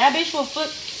 That bitch will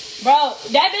flip, bro,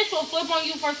 that bitch will flip on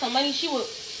you for some money. She would,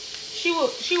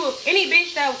 any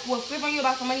bitch that will flip on you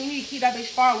about some money, you need to keep that bitch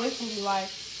far away from you. Like,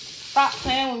 stop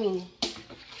playing with me.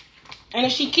 And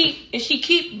if she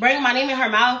keep bringing my name in her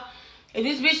mouth, if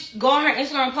this bitch go on her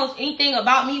Instagram and post anything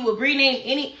about me with Bree name,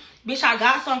 any bitch, I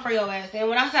got something for your ass. And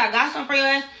when I say I got something for your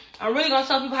ass, I'm really gonna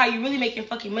tell people how you really make your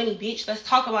fucking money, bitch. Let's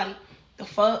talk about it. The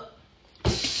fuck?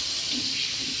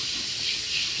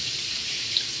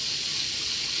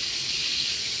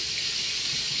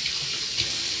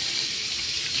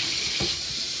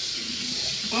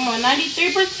 I'm on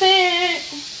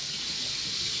 93%.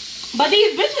 But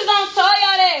these bitches don't tell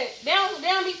y'all that. They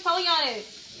don't be telling y'all that.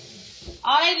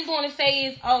 All they just want to say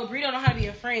is, oh, Bree don't know how to be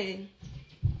a friend.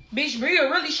 Bitch, Bree will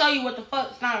really show you what the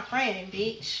fuck's not a friend,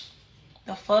 bitch.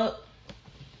 The fuck?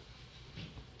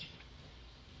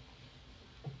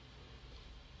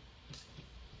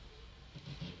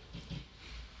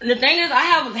 The thing is, I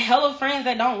have hella friends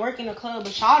that don't work in the club,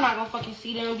 but y'all not gonna fucking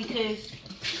see them because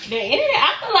the internet,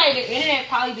 I feel like the internet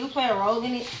probably do play a role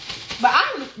in it. But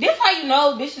this how you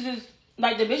know bitches is,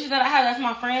 like the bitches that I have, that's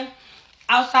my friends,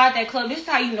 outside that club, this is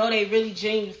how you know they really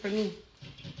genuine for me.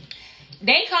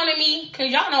 They come to me,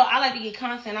 because y'all know I like to get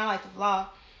content, I like to vlog.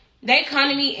 They come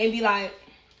to me and be like,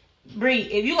 Bree,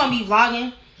 if you gonna be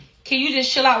vlogging, can you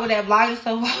just chill out with that vlogging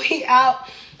stuff while we out?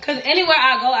 Because anywhere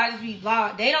I go, I just be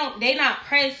vlog. They not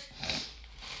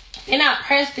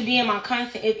pressed to be in my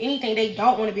content. If anything, they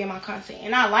don't want to be in my content.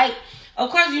 And I like,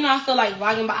 of course, you know, I still like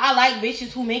vlogging, but I like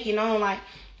bitches who make it known, like,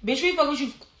 bitch, we fuck with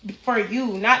you for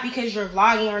you, not because you're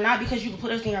vlogging or not because you can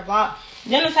put us in your vlog.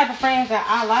 They're the type of friends that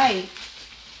I like.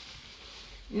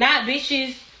 Not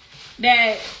bitches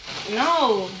that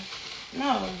no.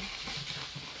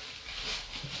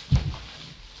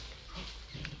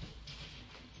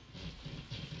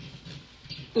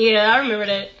 Yeah, I remember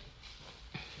that.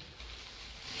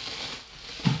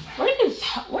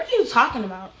 What are you talking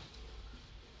about?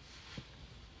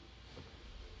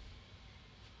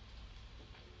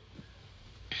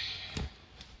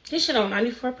 This shit on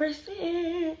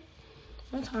 94%.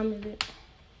 What time is it?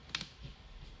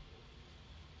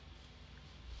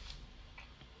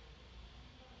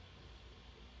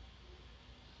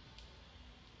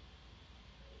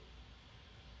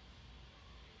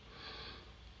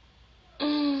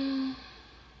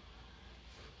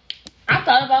 I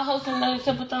thought about hosting another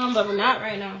Simpathon, but not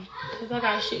right now. Because I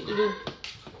got shit to do.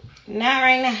 Not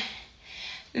right now.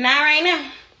 Not right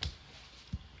now.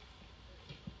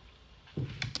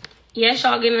 Yes,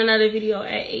 y'all getting another video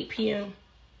at 8 p.m.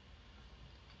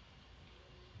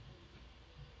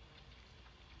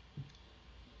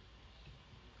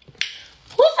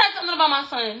 Who said something about my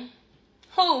son?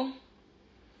 Who?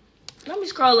 Let me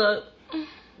scroll up.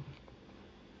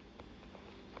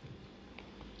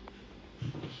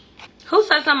 Who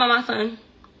said something about my son?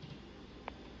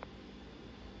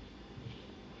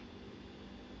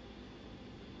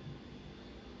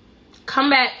 Come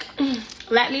back.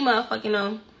 Let me motherfucking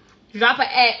know. Drop an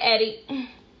at it.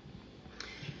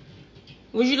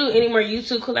 Would you do any more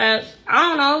YouTube collabs? I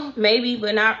don't know. Maybe,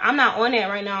 but not. I'm not on that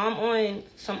right now. I'm on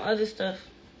some other stuff.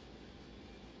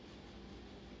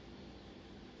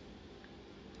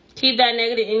 Keep that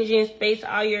negative energy in space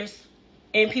all yours.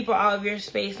 And people out of your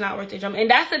space, not worth the jump. And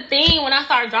that's the thing. When I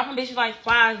start dropping bitches like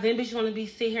flies, then bitches want to be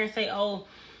sit here and say, oh,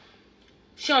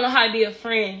 she don't know how to be a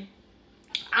friend.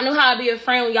 I knew how to be a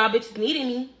friend when y'all bitches needed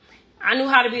me. I knew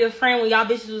how to be a friend when y'all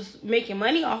bitches was making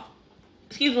money off.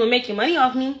 Making money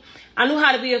off me. I knew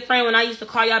how to be a friend when I used to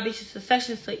call y'all bitches to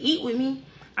sessions to eat with me.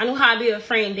 I knew how to be a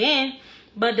friend then.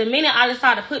 But the minute I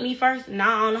decided to put me first,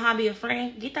 now I don't know how to be a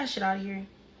friend. Get that shit out of here.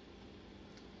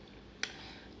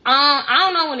 I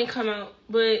don't know when it come out,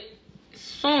 but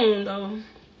soon though.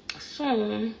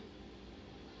 Soon.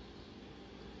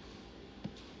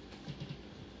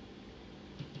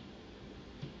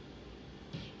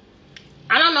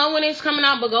 I don't know when it's coming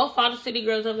out, but go follow City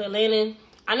Girls of Atlanta.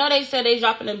 I know they said they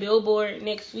dropping a billboard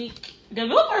next week. The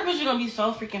billboard picture gonna be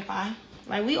so freaking fine.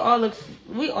 Like we all look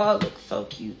so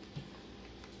cute.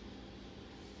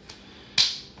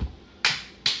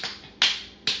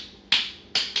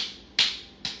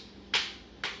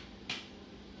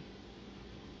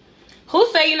 Who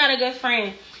say you're not a good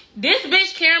friend? This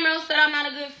bitch Caramel said I'm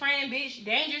not a good friend. Bitch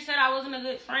Danger said I wasn't a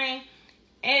good friend.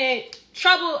 And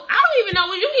Trouble, I don't even know,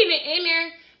 was you even in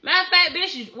there? Matter of fact,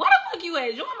 bitch, where the fuck you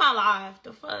at? Join my live.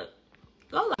 The fuck?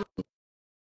 Go live.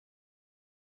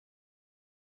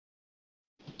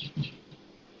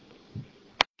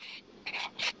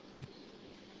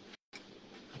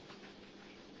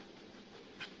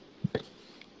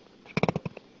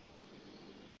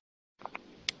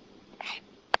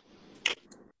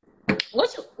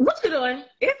 What you doing?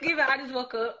 It's giving. I just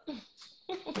woke up.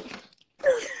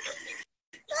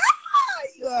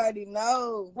 You already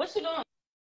know. What you doing?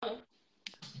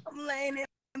 I'm laying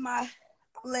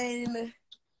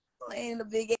in the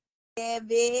big ass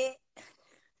bed.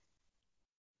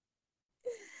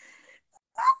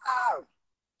 Oh.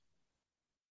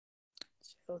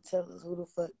 She'll tell us who the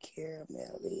fuck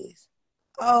Caramel is.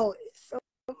 Oh, it's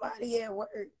somebody at work.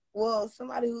 Well,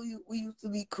 somebody who we used to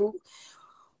be cool.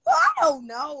 Well, I don't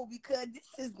know because this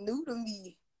is new to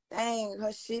me. Dang,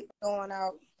 her shit going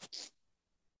out.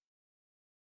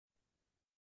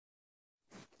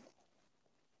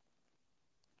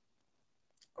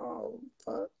 Oh,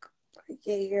 fuck. I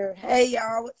can't hear. Hey,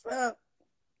 y'all, what's up?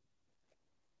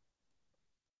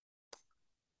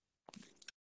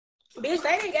 Bitch,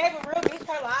 they didn't gave a real bitch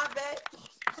her live back.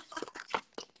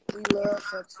 We love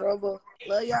some trouble.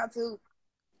 Love y'all too.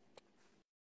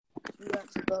 We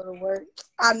got to go to work.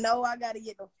 I know I gotta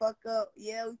get the fuck up.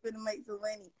 Yeah, we finna make some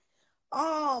money.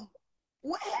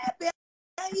 What happened?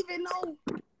 I didn't even know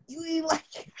you ain't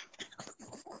like.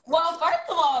 Well, first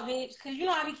of all, bitch, because you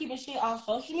know I be keeping shit off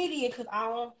social media because I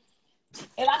don't.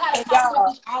 If I gotta talk to a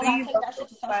bitch, I don't gotta take that shit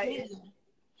to social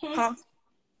media.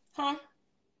 Huh?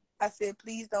 I said,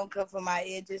 please don't come for my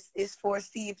edges. It's for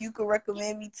see if you could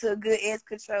recommend me to a good edge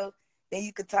control, then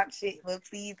you could talk shit. But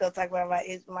please don't talk about my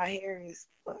edge. My hair is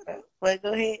fucked up. But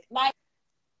go ahead. Like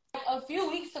a few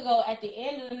weeks ago at the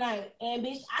end of the night, and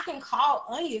bitch, I can call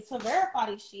Anya to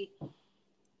verify this shit.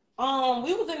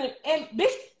 We was in and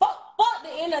bitch, fuck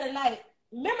the end of the night.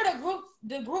 Remember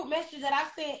the group message that I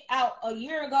sent out a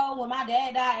year ago when my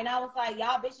dad died, and I was like,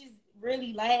 y'all bitches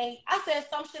really lame. I said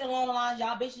some shit along the lines,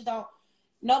 y'all bitches don't.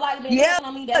 Nobody been Yeah, checking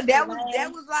on me.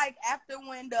 That was like after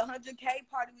when the 100K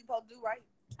party we supposed to do, right?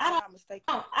 I'm not mistaken.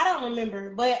 I don't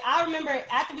remember, but I remember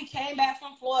after we came back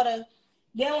from Florida,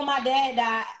 then when my dad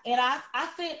died, and I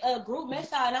sent a group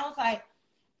message out, and I was like,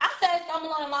 I said something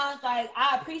along the lines like,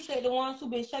 I appreciate the ones who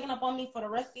been checking up on me for the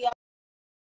rest of y'all.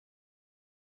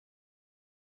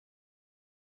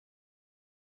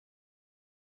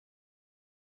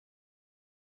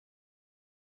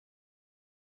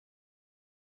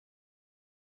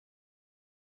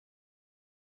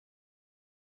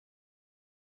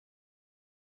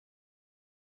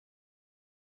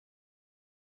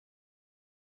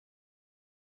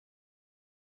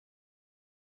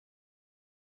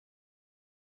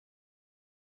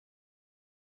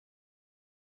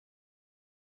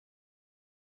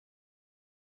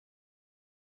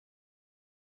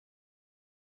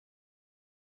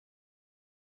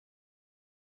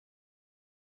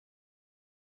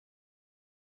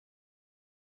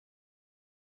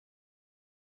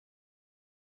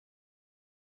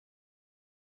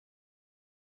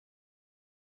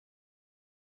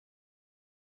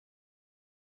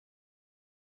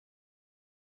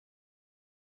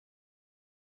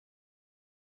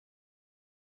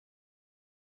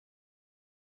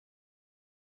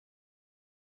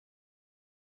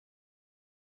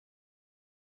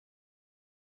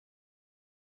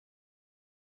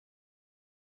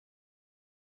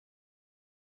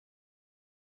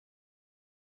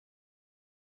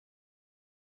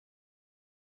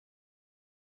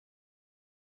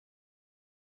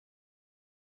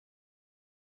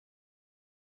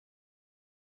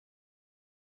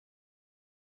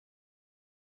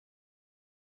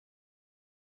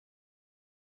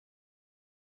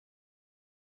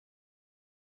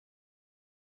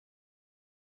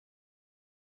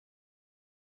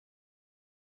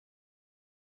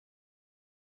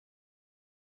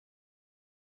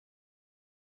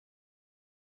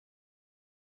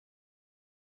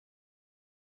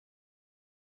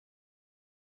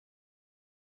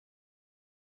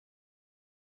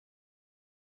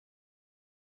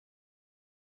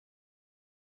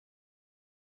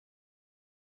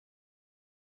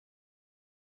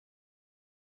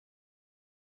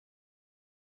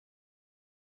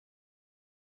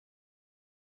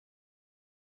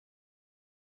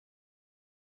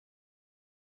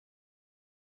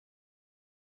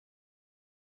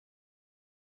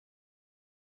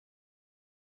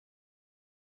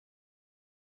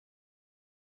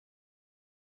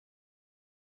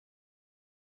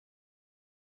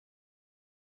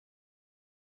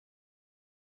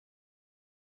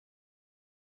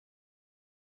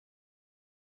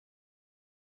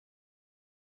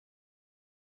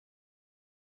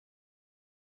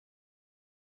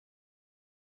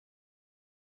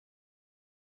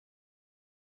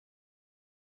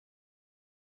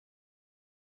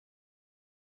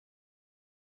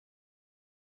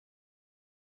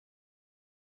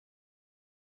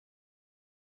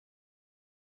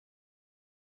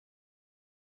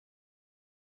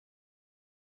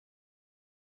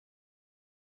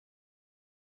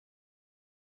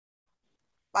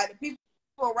 Like the people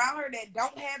around her that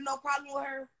don't have no problem with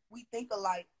her, we think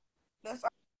alike. That's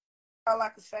all I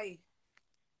can say.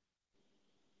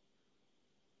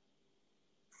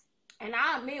 And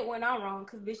I admit when I'm wrong,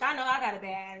 cause bitch, I know I got a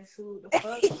bad attitude. The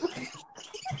fuck.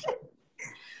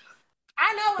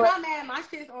 I know when I'm mad, my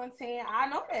shit's on 10. I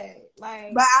know that.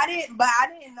 Like, but I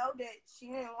didn't know that she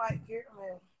didn't like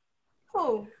caramel.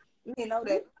 Who? You didn't know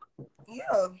that?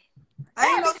 Yeah. I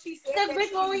didn't know she said that.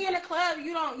 Bitch, when we in the club,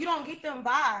 you don't get them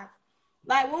vibes.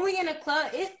 Like when we in the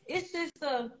club, it's just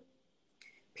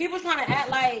people trying to act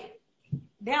like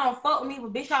they don't fuck with me,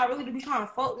 but bitch, y'all really do be trying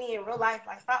to fuck me in real life.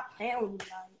 Like, stop playing with me,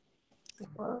 like,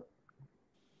 what?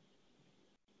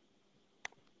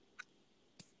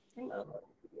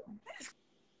 That's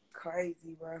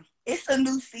crazy, bro. It's a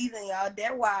new season, y'all.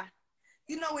 That's why.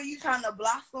 You know when you trying to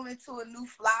blossom into a new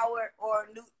flower or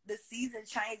the season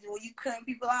changing, when you cutting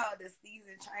people out, the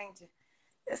season changing.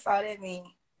 That's all that means.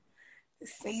 The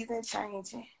season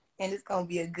changing. And it's gonna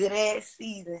be a good ass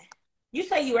season. You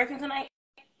say you working tonight?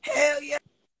 Hell yeah.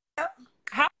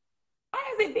 How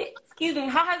has it been? Excuse me.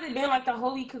 How has it been like the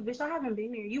whole week? Cause bitch, I haven't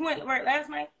been there. You went to work last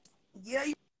night? Yeah,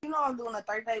 you know I'm doing a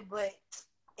Thursday, but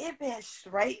it been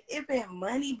straight. It been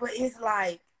money, but it's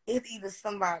like it's either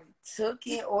somebody took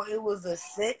it or it was a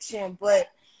section, but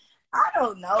I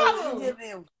don't know. Oh. It just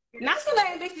been Not you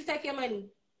letting bitches take your money.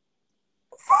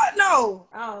 Fuck no.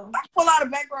 Oh. I pull out a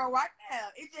background right now.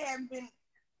 It just haven't been,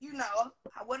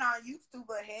 what I used to,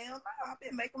 but hell no, I've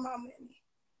been making my money.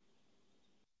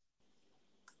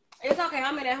 It's okay.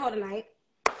 I'm in that hole tonight.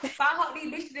 So I hope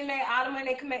these bitches in there all the money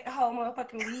they can make the whole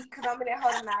motherfucking week because I'm in that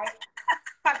whole night.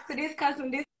 Talk to this customer,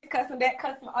 that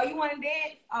customer. Oh, you want to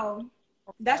dance? Oh,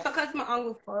 that's your customer. I don't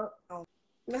give a fuck. Oh,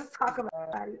 Let's talk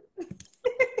about it.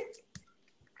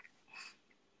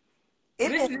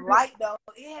 It's been light though.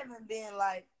 It haven't been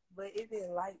like, but it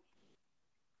been light.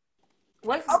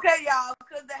 What's Okay, y'all,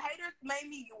 because the haters made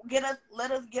me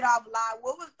let us get off live.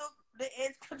 What was the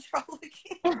edge control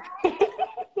again?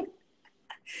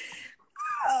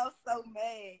 Oh, I'm so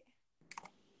mad.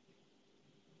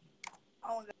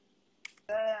 Oh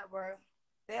God, bro.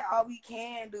 That's all we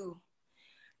can do.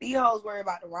 These hoes worry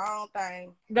about the wrong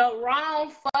thing. the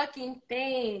wrong fucking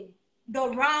thing? The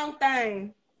wrong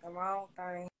thing. The wrong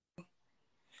thing.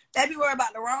 They be worried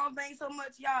about the wrong thing so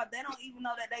much, y'all. They don't even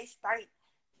know that they stink.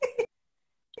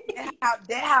 That how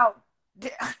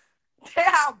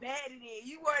bad it is.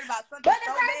 You worried about something But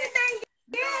the so crazy bad. thing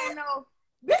You don't know.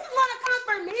 bitches want to come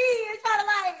for me and try to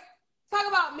like talk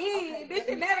about me. Okay,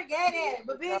 Bitches never get it.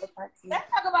 But bitch, you. let's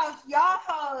talk about y'all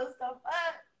hoes. The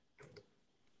fuck?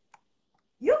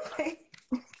 You play.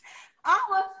 I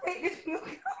almost take this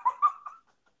movie.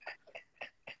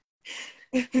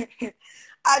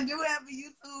 I do have a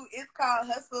YouTube. It's called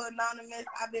Hustle Anonymous.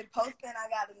 I've been posting. I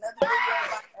got another video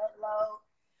about to upload.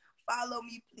 Follow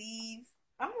me, please.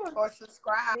 Or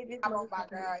subscribe. Oh my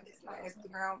God, it's my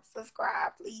Instagram.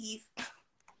 Subscribe, please.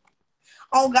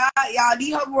 Oh God, y'all,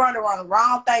 these hoes running around the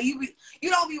wrong thing. You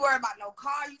don't be worried about no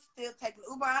car. You still taking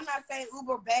Uber. I'm not saying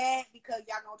Uber bad because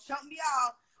y'all gonna chump me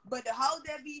off. But the hoes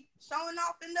that be showing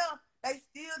off enough, they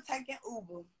still taking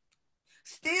Uber.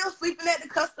 Still sleeping at the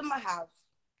customer house.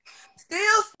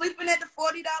 Still sleeping at the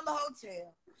 $40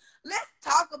 hotel. Let's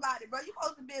talk about it, bro. You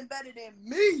supposed to be better than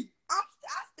me. I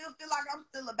still feel like I'm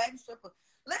still a baby stripper.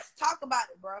 Let's talk about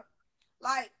it, bro.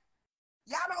 Like,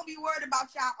 y'all don't be worried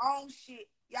about y'all own shit.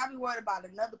 Y'all be worried about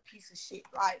another piece of shit.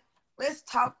 Like, let's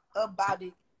talk about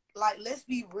it. Like, let's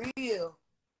be real.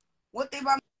 One thing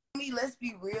about me, let's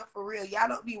be real for real. Y'all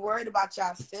don't be worried about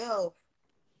yourself.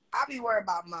 I be worried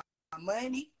about my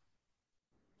money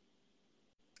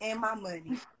and my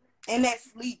money. And that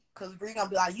sleep, because Bree gonna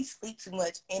be like, you sleep too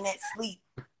much, and that sleep.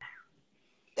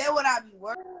 That's what I be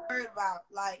worried about.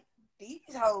 Like, these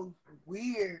hoes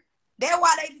weird. That's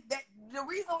why the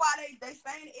reason why they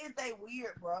saying it is they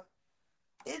weird, bro.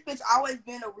 This bitch always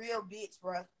been a real bitch,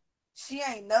 bro. She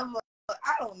ain't never,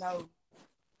 I don't know.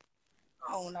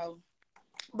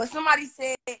 But somebody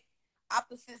said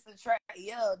opposites attract.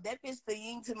 Yeah, that bitch the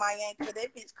yin to my yang, because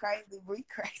that bitch crazy, Bree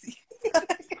crazy.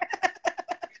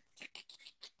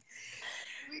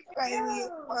 Crazy as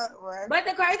fuck, bro. But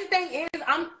the crazy thing is,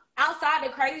 I'm outside the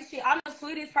crazy shit. I'm the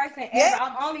sweetest person ever.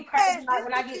 I'm only crazy like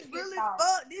when I get pissed really off.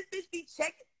 fuck. This bitch be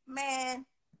checking, man.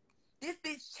 This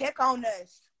bitch check on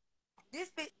us. This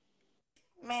bitch,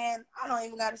 man. I don't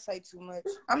even gotta say too much.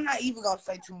 I'm not even gonna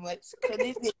say too much because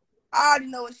this bitch, I already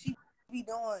know what she be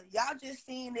doing. Y'all just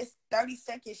seeing this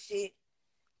 30-second shit.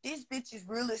 This bitch is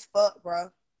real as fuck,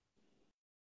 bro.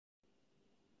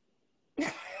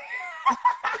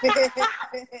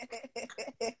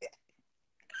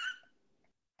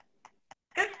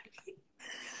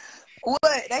 What?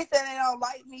 They said they don't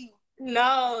like me.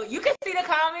 No, you can see the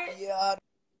comments. Yeah,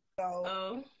 no.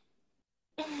 Oh.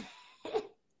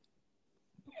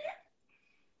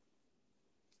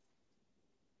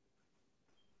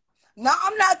 No,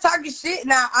 I'm not talking shit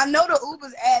now. I know the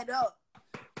Ubers add up.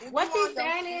 What she's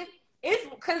saying is, it's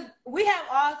because we have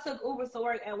all took Ubers to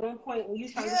work at one point when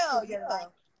you trying to school together. Like,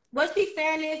 what she's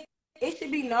saying is, it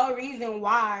should be no reason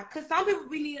why. Because some people,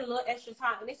 we need a little extra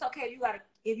time. And it's okay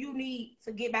if you need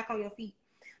to get back on your feet.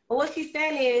 But what she's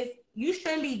saying is, you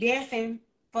shouldn't be dancing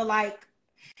for like,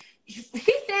 she's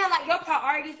saying like your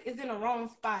priorities is in the wrong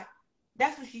spot.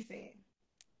 That's what she's saying.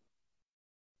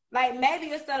 Like,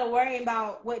 maybe instead of worrying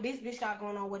about what this bitch got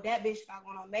going on, what that bitch got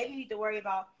going on, maybe you need to worry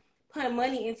about putting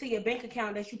money into your bank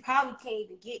account that you probably can't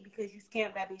even get because you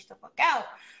scammed that bitch the fuck out.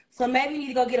 So maybe you need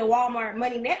to go get a Walmart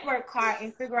Money Network card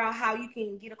and figure out how you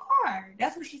can get a card.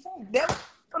 That's what she's saying. That's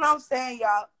what I'm saying,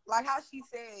 y'all. Like how she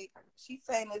said, she's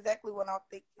saying exactly what I'm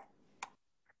thinking.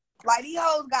 Like, these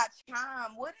hoes got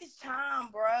Chime. What is Chime,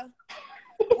 bruh?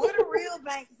 Where the real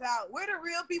banks out? Where the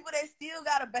real people that still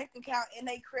got a bank account and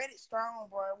they credit strong,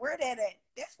 bruh? Where that at?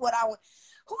 That's what I want.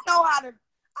 Who know how to...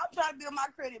 I'm trying to build my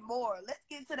credit more. Let's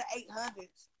get to the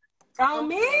 800s. On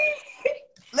me?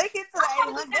 Let's get to the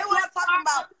 800s. That's what I'm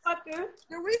talking about.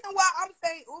 The reason why I'm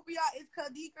saying Uber is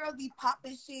because these girls be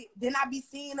popping shit. Then I be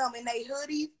seeing them in they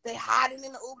hoodies. They hiding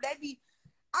in the Uber. They be...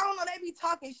 I don't know. They be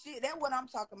talking shit. That's what I'm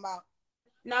talking about.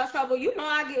 No trouble. You know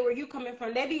I get where you coming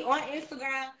from. They be on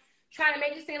Instagram trying to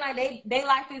make it seem like they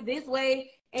life is this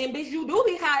way, and bitch, you do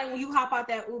be hiding when you hop out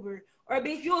that Uber, or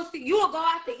bitch, you'll go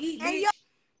out to eat, bitch.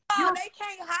 And they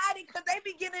can't hide it because they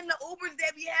be getting the Ubers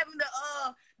that be having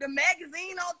the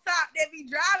magazine on top that be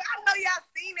driving. I know y'all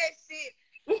seen that shit.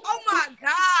 Oh my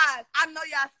God. I know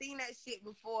y'all seen that shit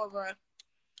before, bro.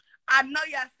 I know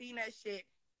y'all seen that shit.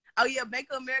 Oh yeah, Bank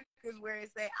of America is where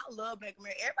it's at. I love Bank of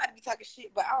America. Everybody be talking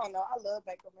shit, but I don't know. I love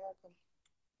Bank of America.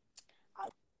 I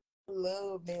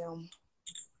love them.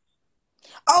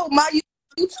 Oh, my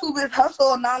YouTube is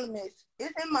Hustle Anonymous.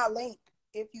 It's in my link.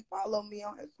 If you follow me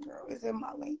on Instagram, it's in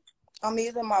my link. I mean,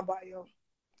 it's in my bio.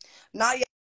 Nah, y'all,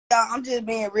 I'm just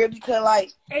being real because,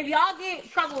 like, if y'all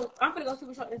get trouble, I'm gonna go see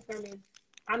what your Instagram is.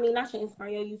 I mean, not your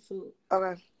Instagram, your YouTube.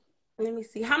 Okay. Let me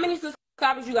see. How many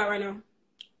subscribers you got right now?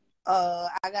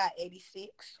 I got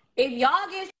 86. If y'all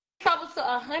get trouble to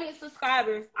 100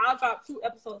 subscribers, I'll drop 2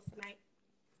 episodes tonight.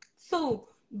 2.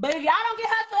 But if y'all don't get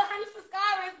her to 100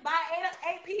 subscribers by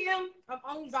 8 p.m., I'm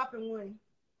only dropping 1.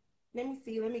 Let me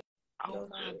see. Let me. Oh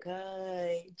my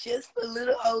God. Just a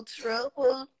little old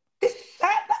trouble. Shut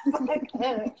the fuck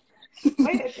up.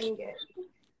 Where that thing at?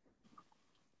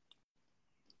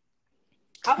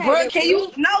 Okay, bro, can you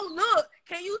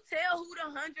tell who the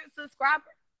 100 subscriber?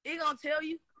 It gonna tell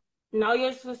you? No,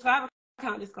 your subscriber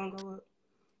count is gonna go up.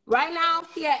 Right now,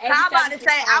 she at 87. I'm about to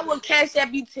say I will cash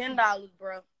that you $10,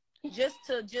 bro. Just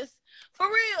for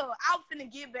real. I was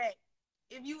finna get back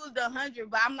if you was the 100,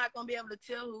 but I'm not gonna be able to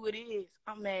tell who it is.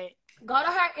 I'm mad. Go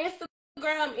to her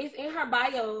Instagram. It's in her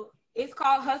bio. It's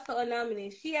called Hustle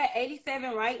Anonymous. She at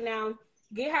 87 right now.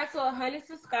 Get her to 100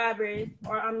 subscribers,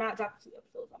 or I'm not dropping 2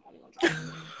 episodes. I'm only gonna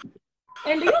drop 2.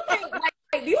 And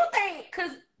do you think,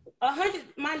 because 100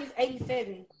 minus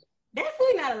 87, that's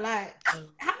really not a lot.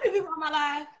 How many people on my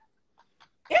live?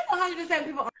 It's 107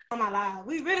 people on my live.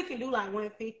 We really can do like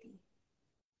 150.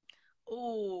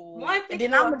 Ooh. 150. And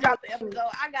then I'm gonna drop the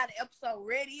episode. I got the episode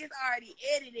ready. It's already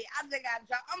edited. I just gotta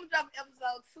drop. I'm gonna drop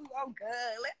episode 2. Oh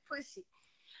God. Let's push it.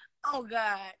 Oh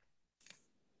God.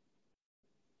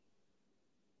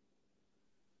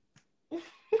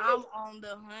 I'm on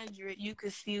the 100. You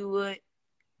can see what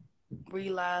we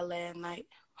lied last night.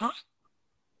 Huh?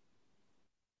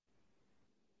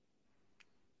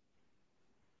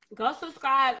 Go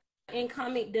subscribe and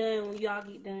comment done when y'all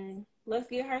get done. Let's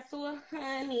get her to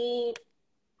 100.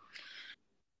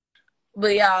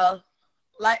 But y'all,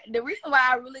 like the reason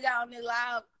why I really got on this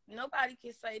live, nobody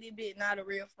can say this bitch not a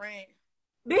real friend.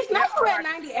 Bitch, now you at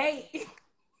 98.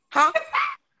 Huh?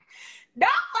 Don't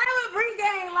play with Bree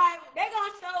Gang. Like, they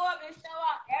gonna show up and show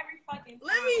out every fucking time.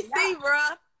 Let me see,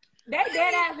 bruh. They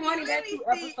dead ass wanted that 2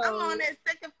 episodes. I'm on that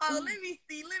second phone. Let me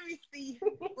see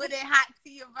what that hot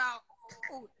tea about.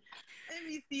 Ooh. Let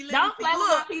me see. Don't play with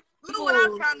my people. Look what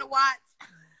I'm trying to watch.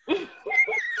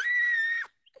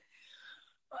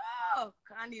 Oh,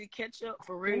 I need to catch up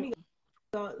for real.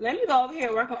 Let me go over here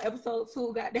and work on episode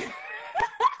 2. Goddamn.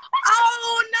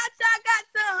 Oh, not y'all got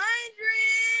to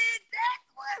 100. That's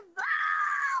what's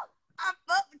up. I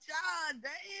fuck with y'all.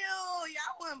 Damn,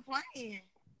 y'all wasn't playing.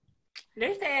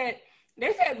 They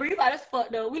said Bree about us fuck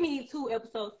though. We need 2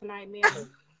 episodes tonight, man.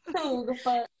 2 the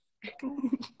fuck.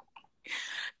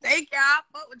 Thank y'all. I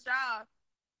fuck with y'all.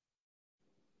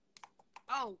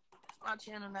 Oh, that's my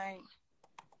channel name.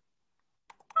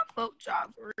 I fuck with y'all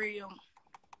for real.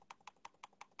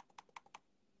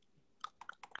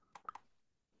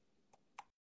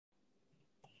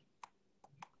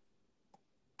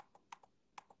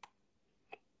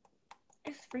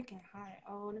 It's freaking hot.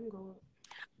 Oh, let me go up.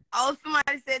 Oh,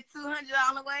 somebody said 200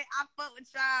 on the way. I fuck with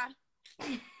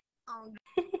y'all. Oh,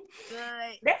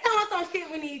 good. They telling us some shit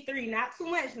we need 3. Not too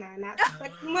much now. Not too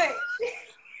fucking much.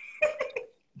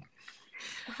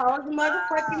 Hold your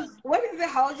motherfucking... What is it?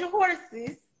 Hold your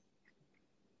horses.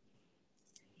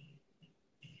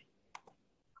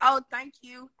 Oh, thank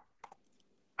you.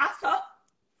 I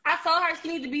told her she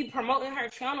need to be promoting her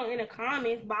channel in the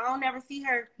comments, but I don't ever see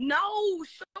her. No,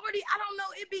 shorty, I don't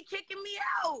know. It be kicking me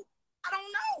out. I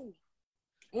don't know.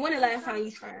 When the last time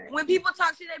you tried? When people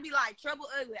talk shit, they be like, Trouble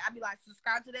ugly. I be like,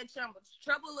 subscribe to that channel.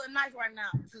 Trouble look nice right now.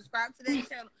 Subscribe to that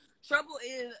channel. Trouble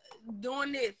is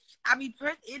doing this. I be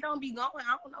it don't be going.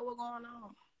 I don't know what's going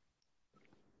on.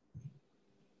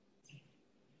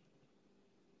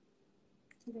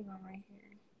 I think I'm right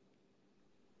here.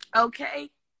 Okay.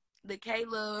 The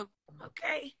K-Love.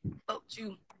 Okay. Fuck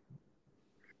you.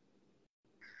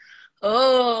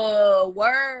 Oh,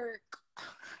 work.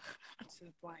 I'm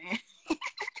just playing.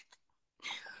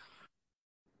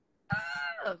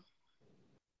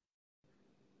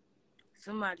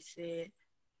 Somebody said,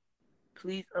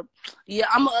 please up. Yeah,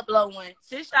 I'm going to upload one.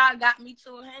 Since y'all got me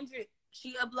to 100,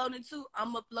 she uploading 2.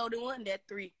 I'm uploading 1. That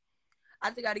 3. I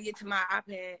just got to get to my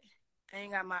iPad. I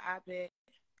ain't got my iPad.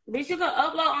 Bitch, you can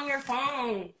upload on your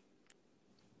phone.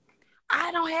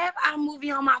 I don't have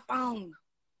iMovie on my phone.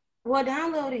 Well,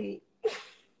 download it.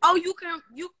 Oh, you can.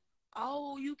 You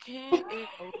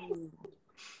can.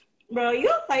 Bro,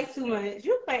 you play too much.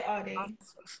 You play all day. I'm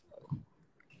so slow.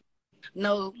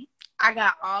 No, I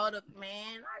got all these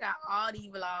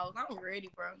vlogs. I'm ready,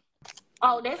 bro.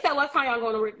 Oh, they said what time y'all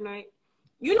going to work tonight?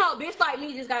 You know, bitch like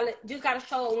me just gotta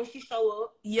show up when she show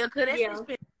up. Yeah, cause that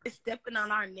bitch been stepping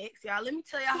on our necks, y'all. Let me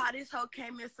tell y'all how this hoe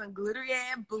came in some glittery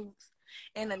ass boots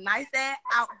and a nice ass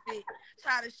outfit.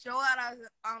 Try to show out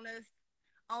on us.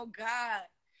 Oh God.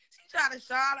 She tried to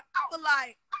show out. I was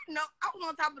like, I was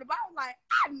on top of the bar. I was like,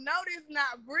 I know this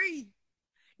not Bree.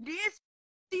 Then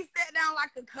she sat down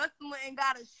like a customer and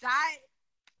got a shot.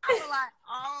 I was like,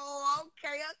 oh,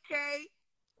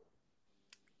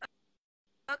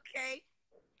 okay.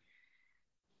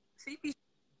 She be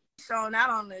showing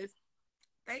out on this.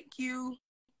 Thank you.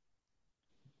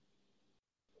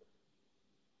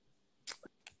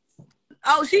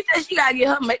 Oh, she said she gotta get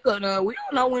her makeup done. We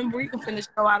don't know when Bree can finish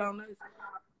show out on this.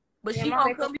 But she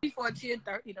gonna come before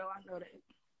 10:30 though. I know that.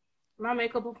 My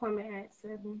makeup appointment at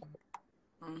 7.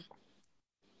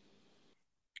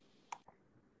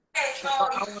 So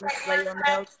I want to slay your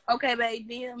nails. Okay, babe,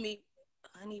 DM me.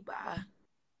 Honey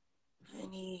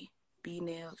bee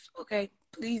nails. Okay,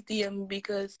 please DM me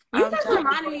because you just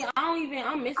reminded me.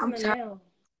 I'm missing the nail.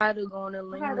 I'm tired of going to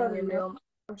Ling nail.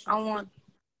 I want,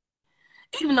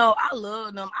 even though I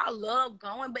love them, I love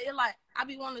going, but it like I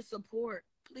be wanting to support.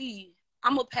 Please,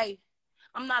 I'm gonna pay.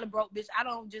 I'm not a broke bitch. I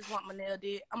don't just want my nail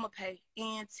did. I'm gonna pay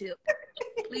and tip.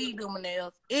 Please do my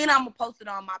nails, and I'm gonna post it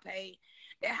on my page.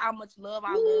 That how much love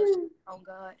I love. Oh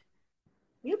God,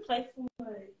 you play too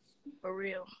much. For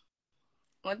real.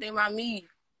 One thing about me,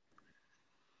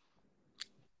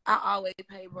 I always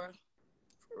pay, bro.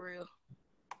 For real.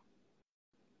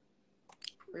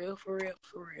 For real.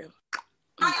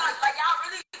 Like y'all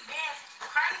really dance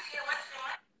crazy and wasting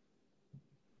money.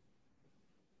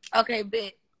 Okay,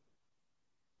 bet.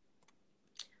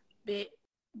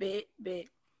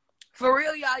 For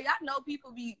real, y'all know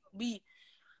people be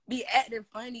acting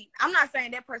funny. I'm not saying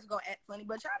that person gonna act funny,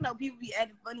 but y'all know people be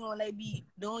acting funny when they be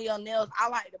doing your nails. I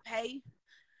like to pay.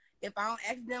 If I don't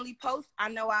accidentally post, I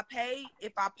know I paid.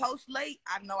 If I post late,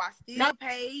 I know I still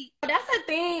paid. That's the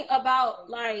thing about,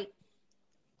 like,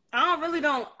 I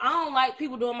don't like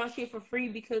people doing my shit for free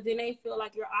because then they feel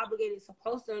like you're obligated to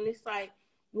post them. And it's like,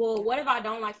 well, what if I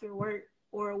don't like your work?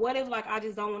 Or what if, like, I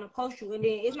just don't want to post you? And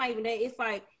then it's not even that. It's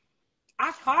like,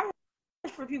 I charge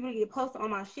for people to get posted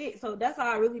on my shit. So that's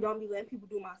why I really don't be letting people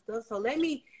do my stuff. So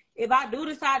if I do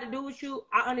decide to do with you,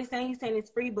 I understand you saying it's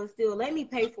free, but still, let me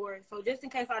pay for it. So just in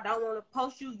case I don't want to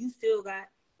post you, you still got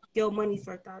your money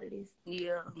worth out of this.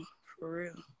 Yeah, for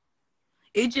real.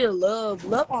 It's just love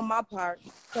on my part,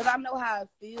 because I know how I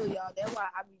feel, y'all. That's why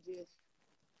I be just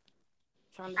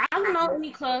trying to... I don't know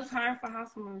any clubs hiring for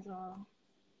house moms, y'all.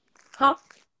 Huh?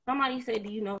 Somebody said,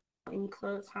 do you know any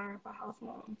clubs hiring for house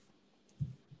moms?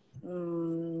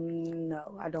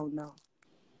 No, I don't know.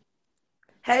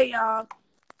 Hey, y'all.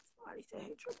 Somebody said,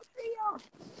 hey, Triple. Hey, y'all.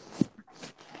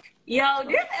 Yo,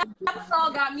 this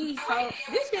episode got me so...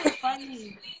 This shit is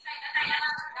funny.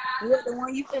 What, the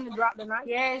one you finna drop tonight?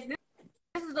 Yes,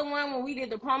 this is the one when we did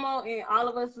the promo and all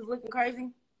of us was looking crazy.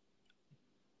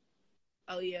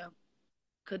 Oh, yeah.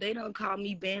 Because they don't call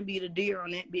me Bambi the Deer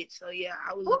on that bitch. So, yeah,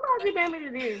 I was... Who called you Bambi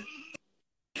the Deer?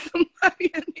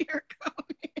 Somebody in here called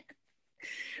me.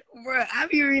 Bro, I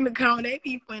be reading the comment. They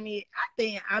be funny. I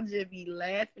think I just be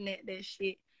laughing at that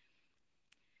shit.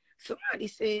 Somebody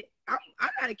said, I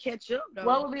gotta catch up, though.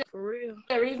 What would be for real?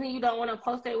 The reason you don't want to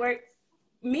post at work?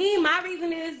 My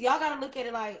reason is, y'all gotta look at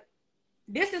it like,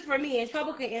 this is for me, and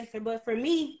Trouble can answer, but for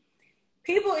me,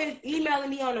 people is emailing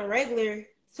me on a regular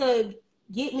to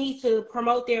get me to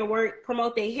promote their work,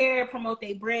 promote their hair, promote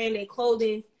their brand, their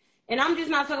clothing. And I'm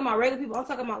just not talking about regular people. I'm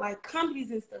talking about, like,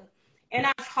 companies and stuff. And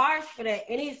I charge for that.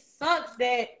 And it sucks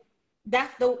that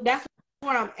that's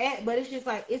where I'm at. But it's just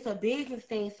like, it's a business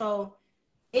thing. So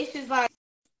it's just like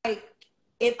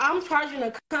if I'm charging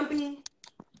a company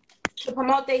to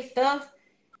promote their stuff,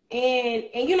 and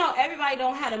you know, everybody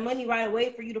don't have the money right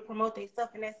away for you to promote their stuff,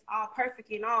 and that's all perfect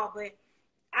and all. But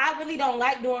I really don't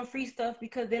like doing free stuff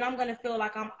because then I'm gonna feel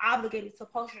like I'm obligated to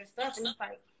post your stuff. And it's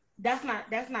like, that's not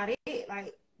it.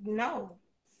 Like, no.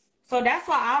 So that's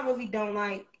why I really don't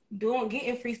like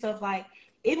getting free stuff. Like,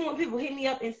 even when people hit me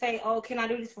up and say, oh, can I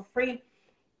do this for free?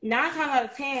 9 times out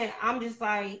of 10, I'm just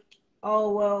like,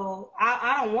 oh, well,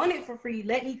 I don't want it for free.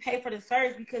 Let me pay for the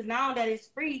service, because now that it's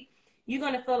free, you're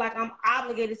going to feel like I'm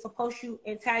obligated to post you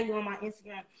and tag you on my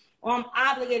Instagram, or I'm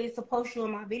obligated to post you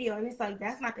on my video. And it's like,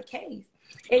 that's not the case.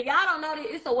 If y'all don't know that,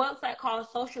 it's a website called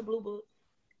Social Blue Book.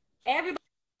 Everybody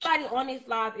on this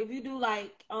live, if you do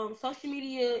like social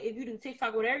media, if you do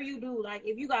TikTok, whatever you do, like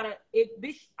if you gotta,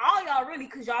 all y'all really,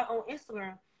 cause y'all on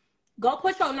Instagram, go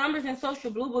put your numbers in Social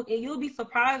Blue Book and you'll be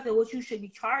surprised at what you should be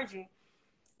charging.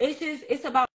 It's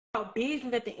about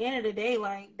business at the end of the day.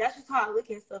 Like, that's just how I look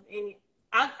at stuff. And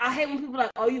I hate when people are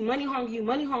like, oh, you money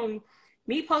hungry.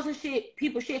 Me posting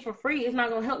people shit for free is not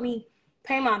gonna help me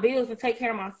pay my bills and take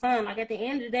care of my son. Like, at the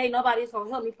end of the day, nobody's gonna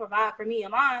help me provide for me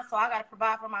and mine, so I gotta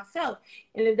provide for myself.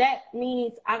 And if that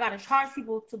means I gotta charge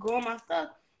people to go on my stuff,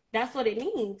 that's what it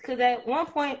means. Because at one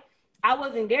point, I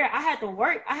wasn't there. I had to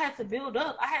work. I had to build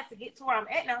up. I had to get to where I'm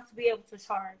at now to be able to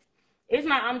charge. It's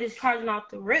not I'm just charging off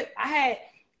the rip. I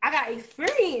got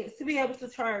experience to be able to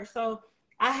charge. So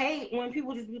I hate when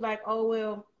people just be like, oh,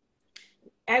 well,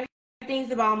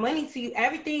 everything's about money to you.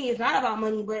 Everything is not about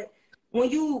money, but when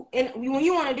you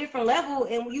on a different level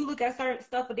and when you look at certain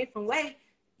stuff a different way,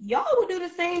 y'all will do the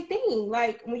same thing.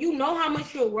 Like, when you know how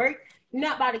much you're worth, you're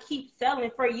not about to keep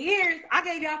selling. For years, I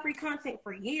gave y'all free content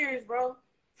for years, bro.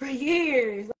 For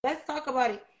years. Let's talk about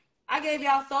it. I gave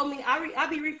y'all so many. I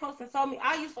be reposting so many.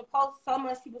 I used to post so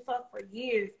much people's stuff for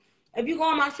years. If you go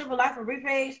on my Triple Life for Free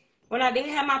page, when I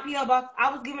didn't have my P.O. box, I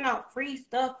was giving out free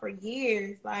stuff for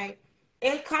years. Like,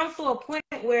 it comes to a point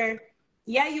where,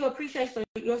 yeah, you appreciate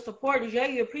your supporters. Yeah,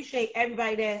 you appreciate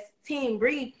everybody that's Team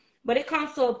Bree. But it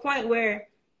comes to a point where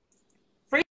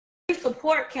free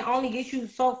support can only get you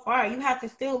so far. You have to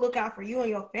still look out for you and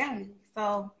your family.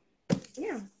 So,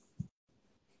 yeah.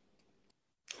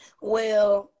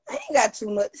 Well, I ain't got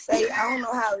too much to say. I don't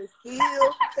know how it feels.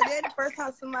 So that's the first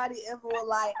time somebody ever was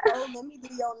like, oh, let me do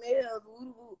your nails.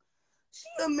 Woo-woo.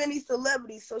 She a mini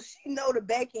celebrity, so she know the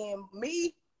back end.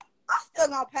 Me, I still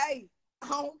gonna pay. I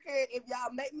don't care if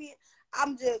y'all make me.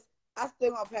 I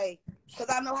still gonna pay.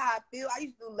 Because I know how I feel. I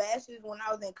used to do lashes when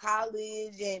I was in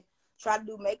college and try to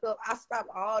do makeup. I stopped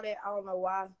all that. I don't know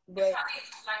why. But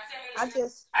I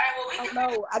don't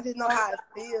know. I just know how I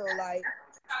feel. Like,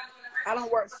 I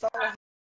don't work so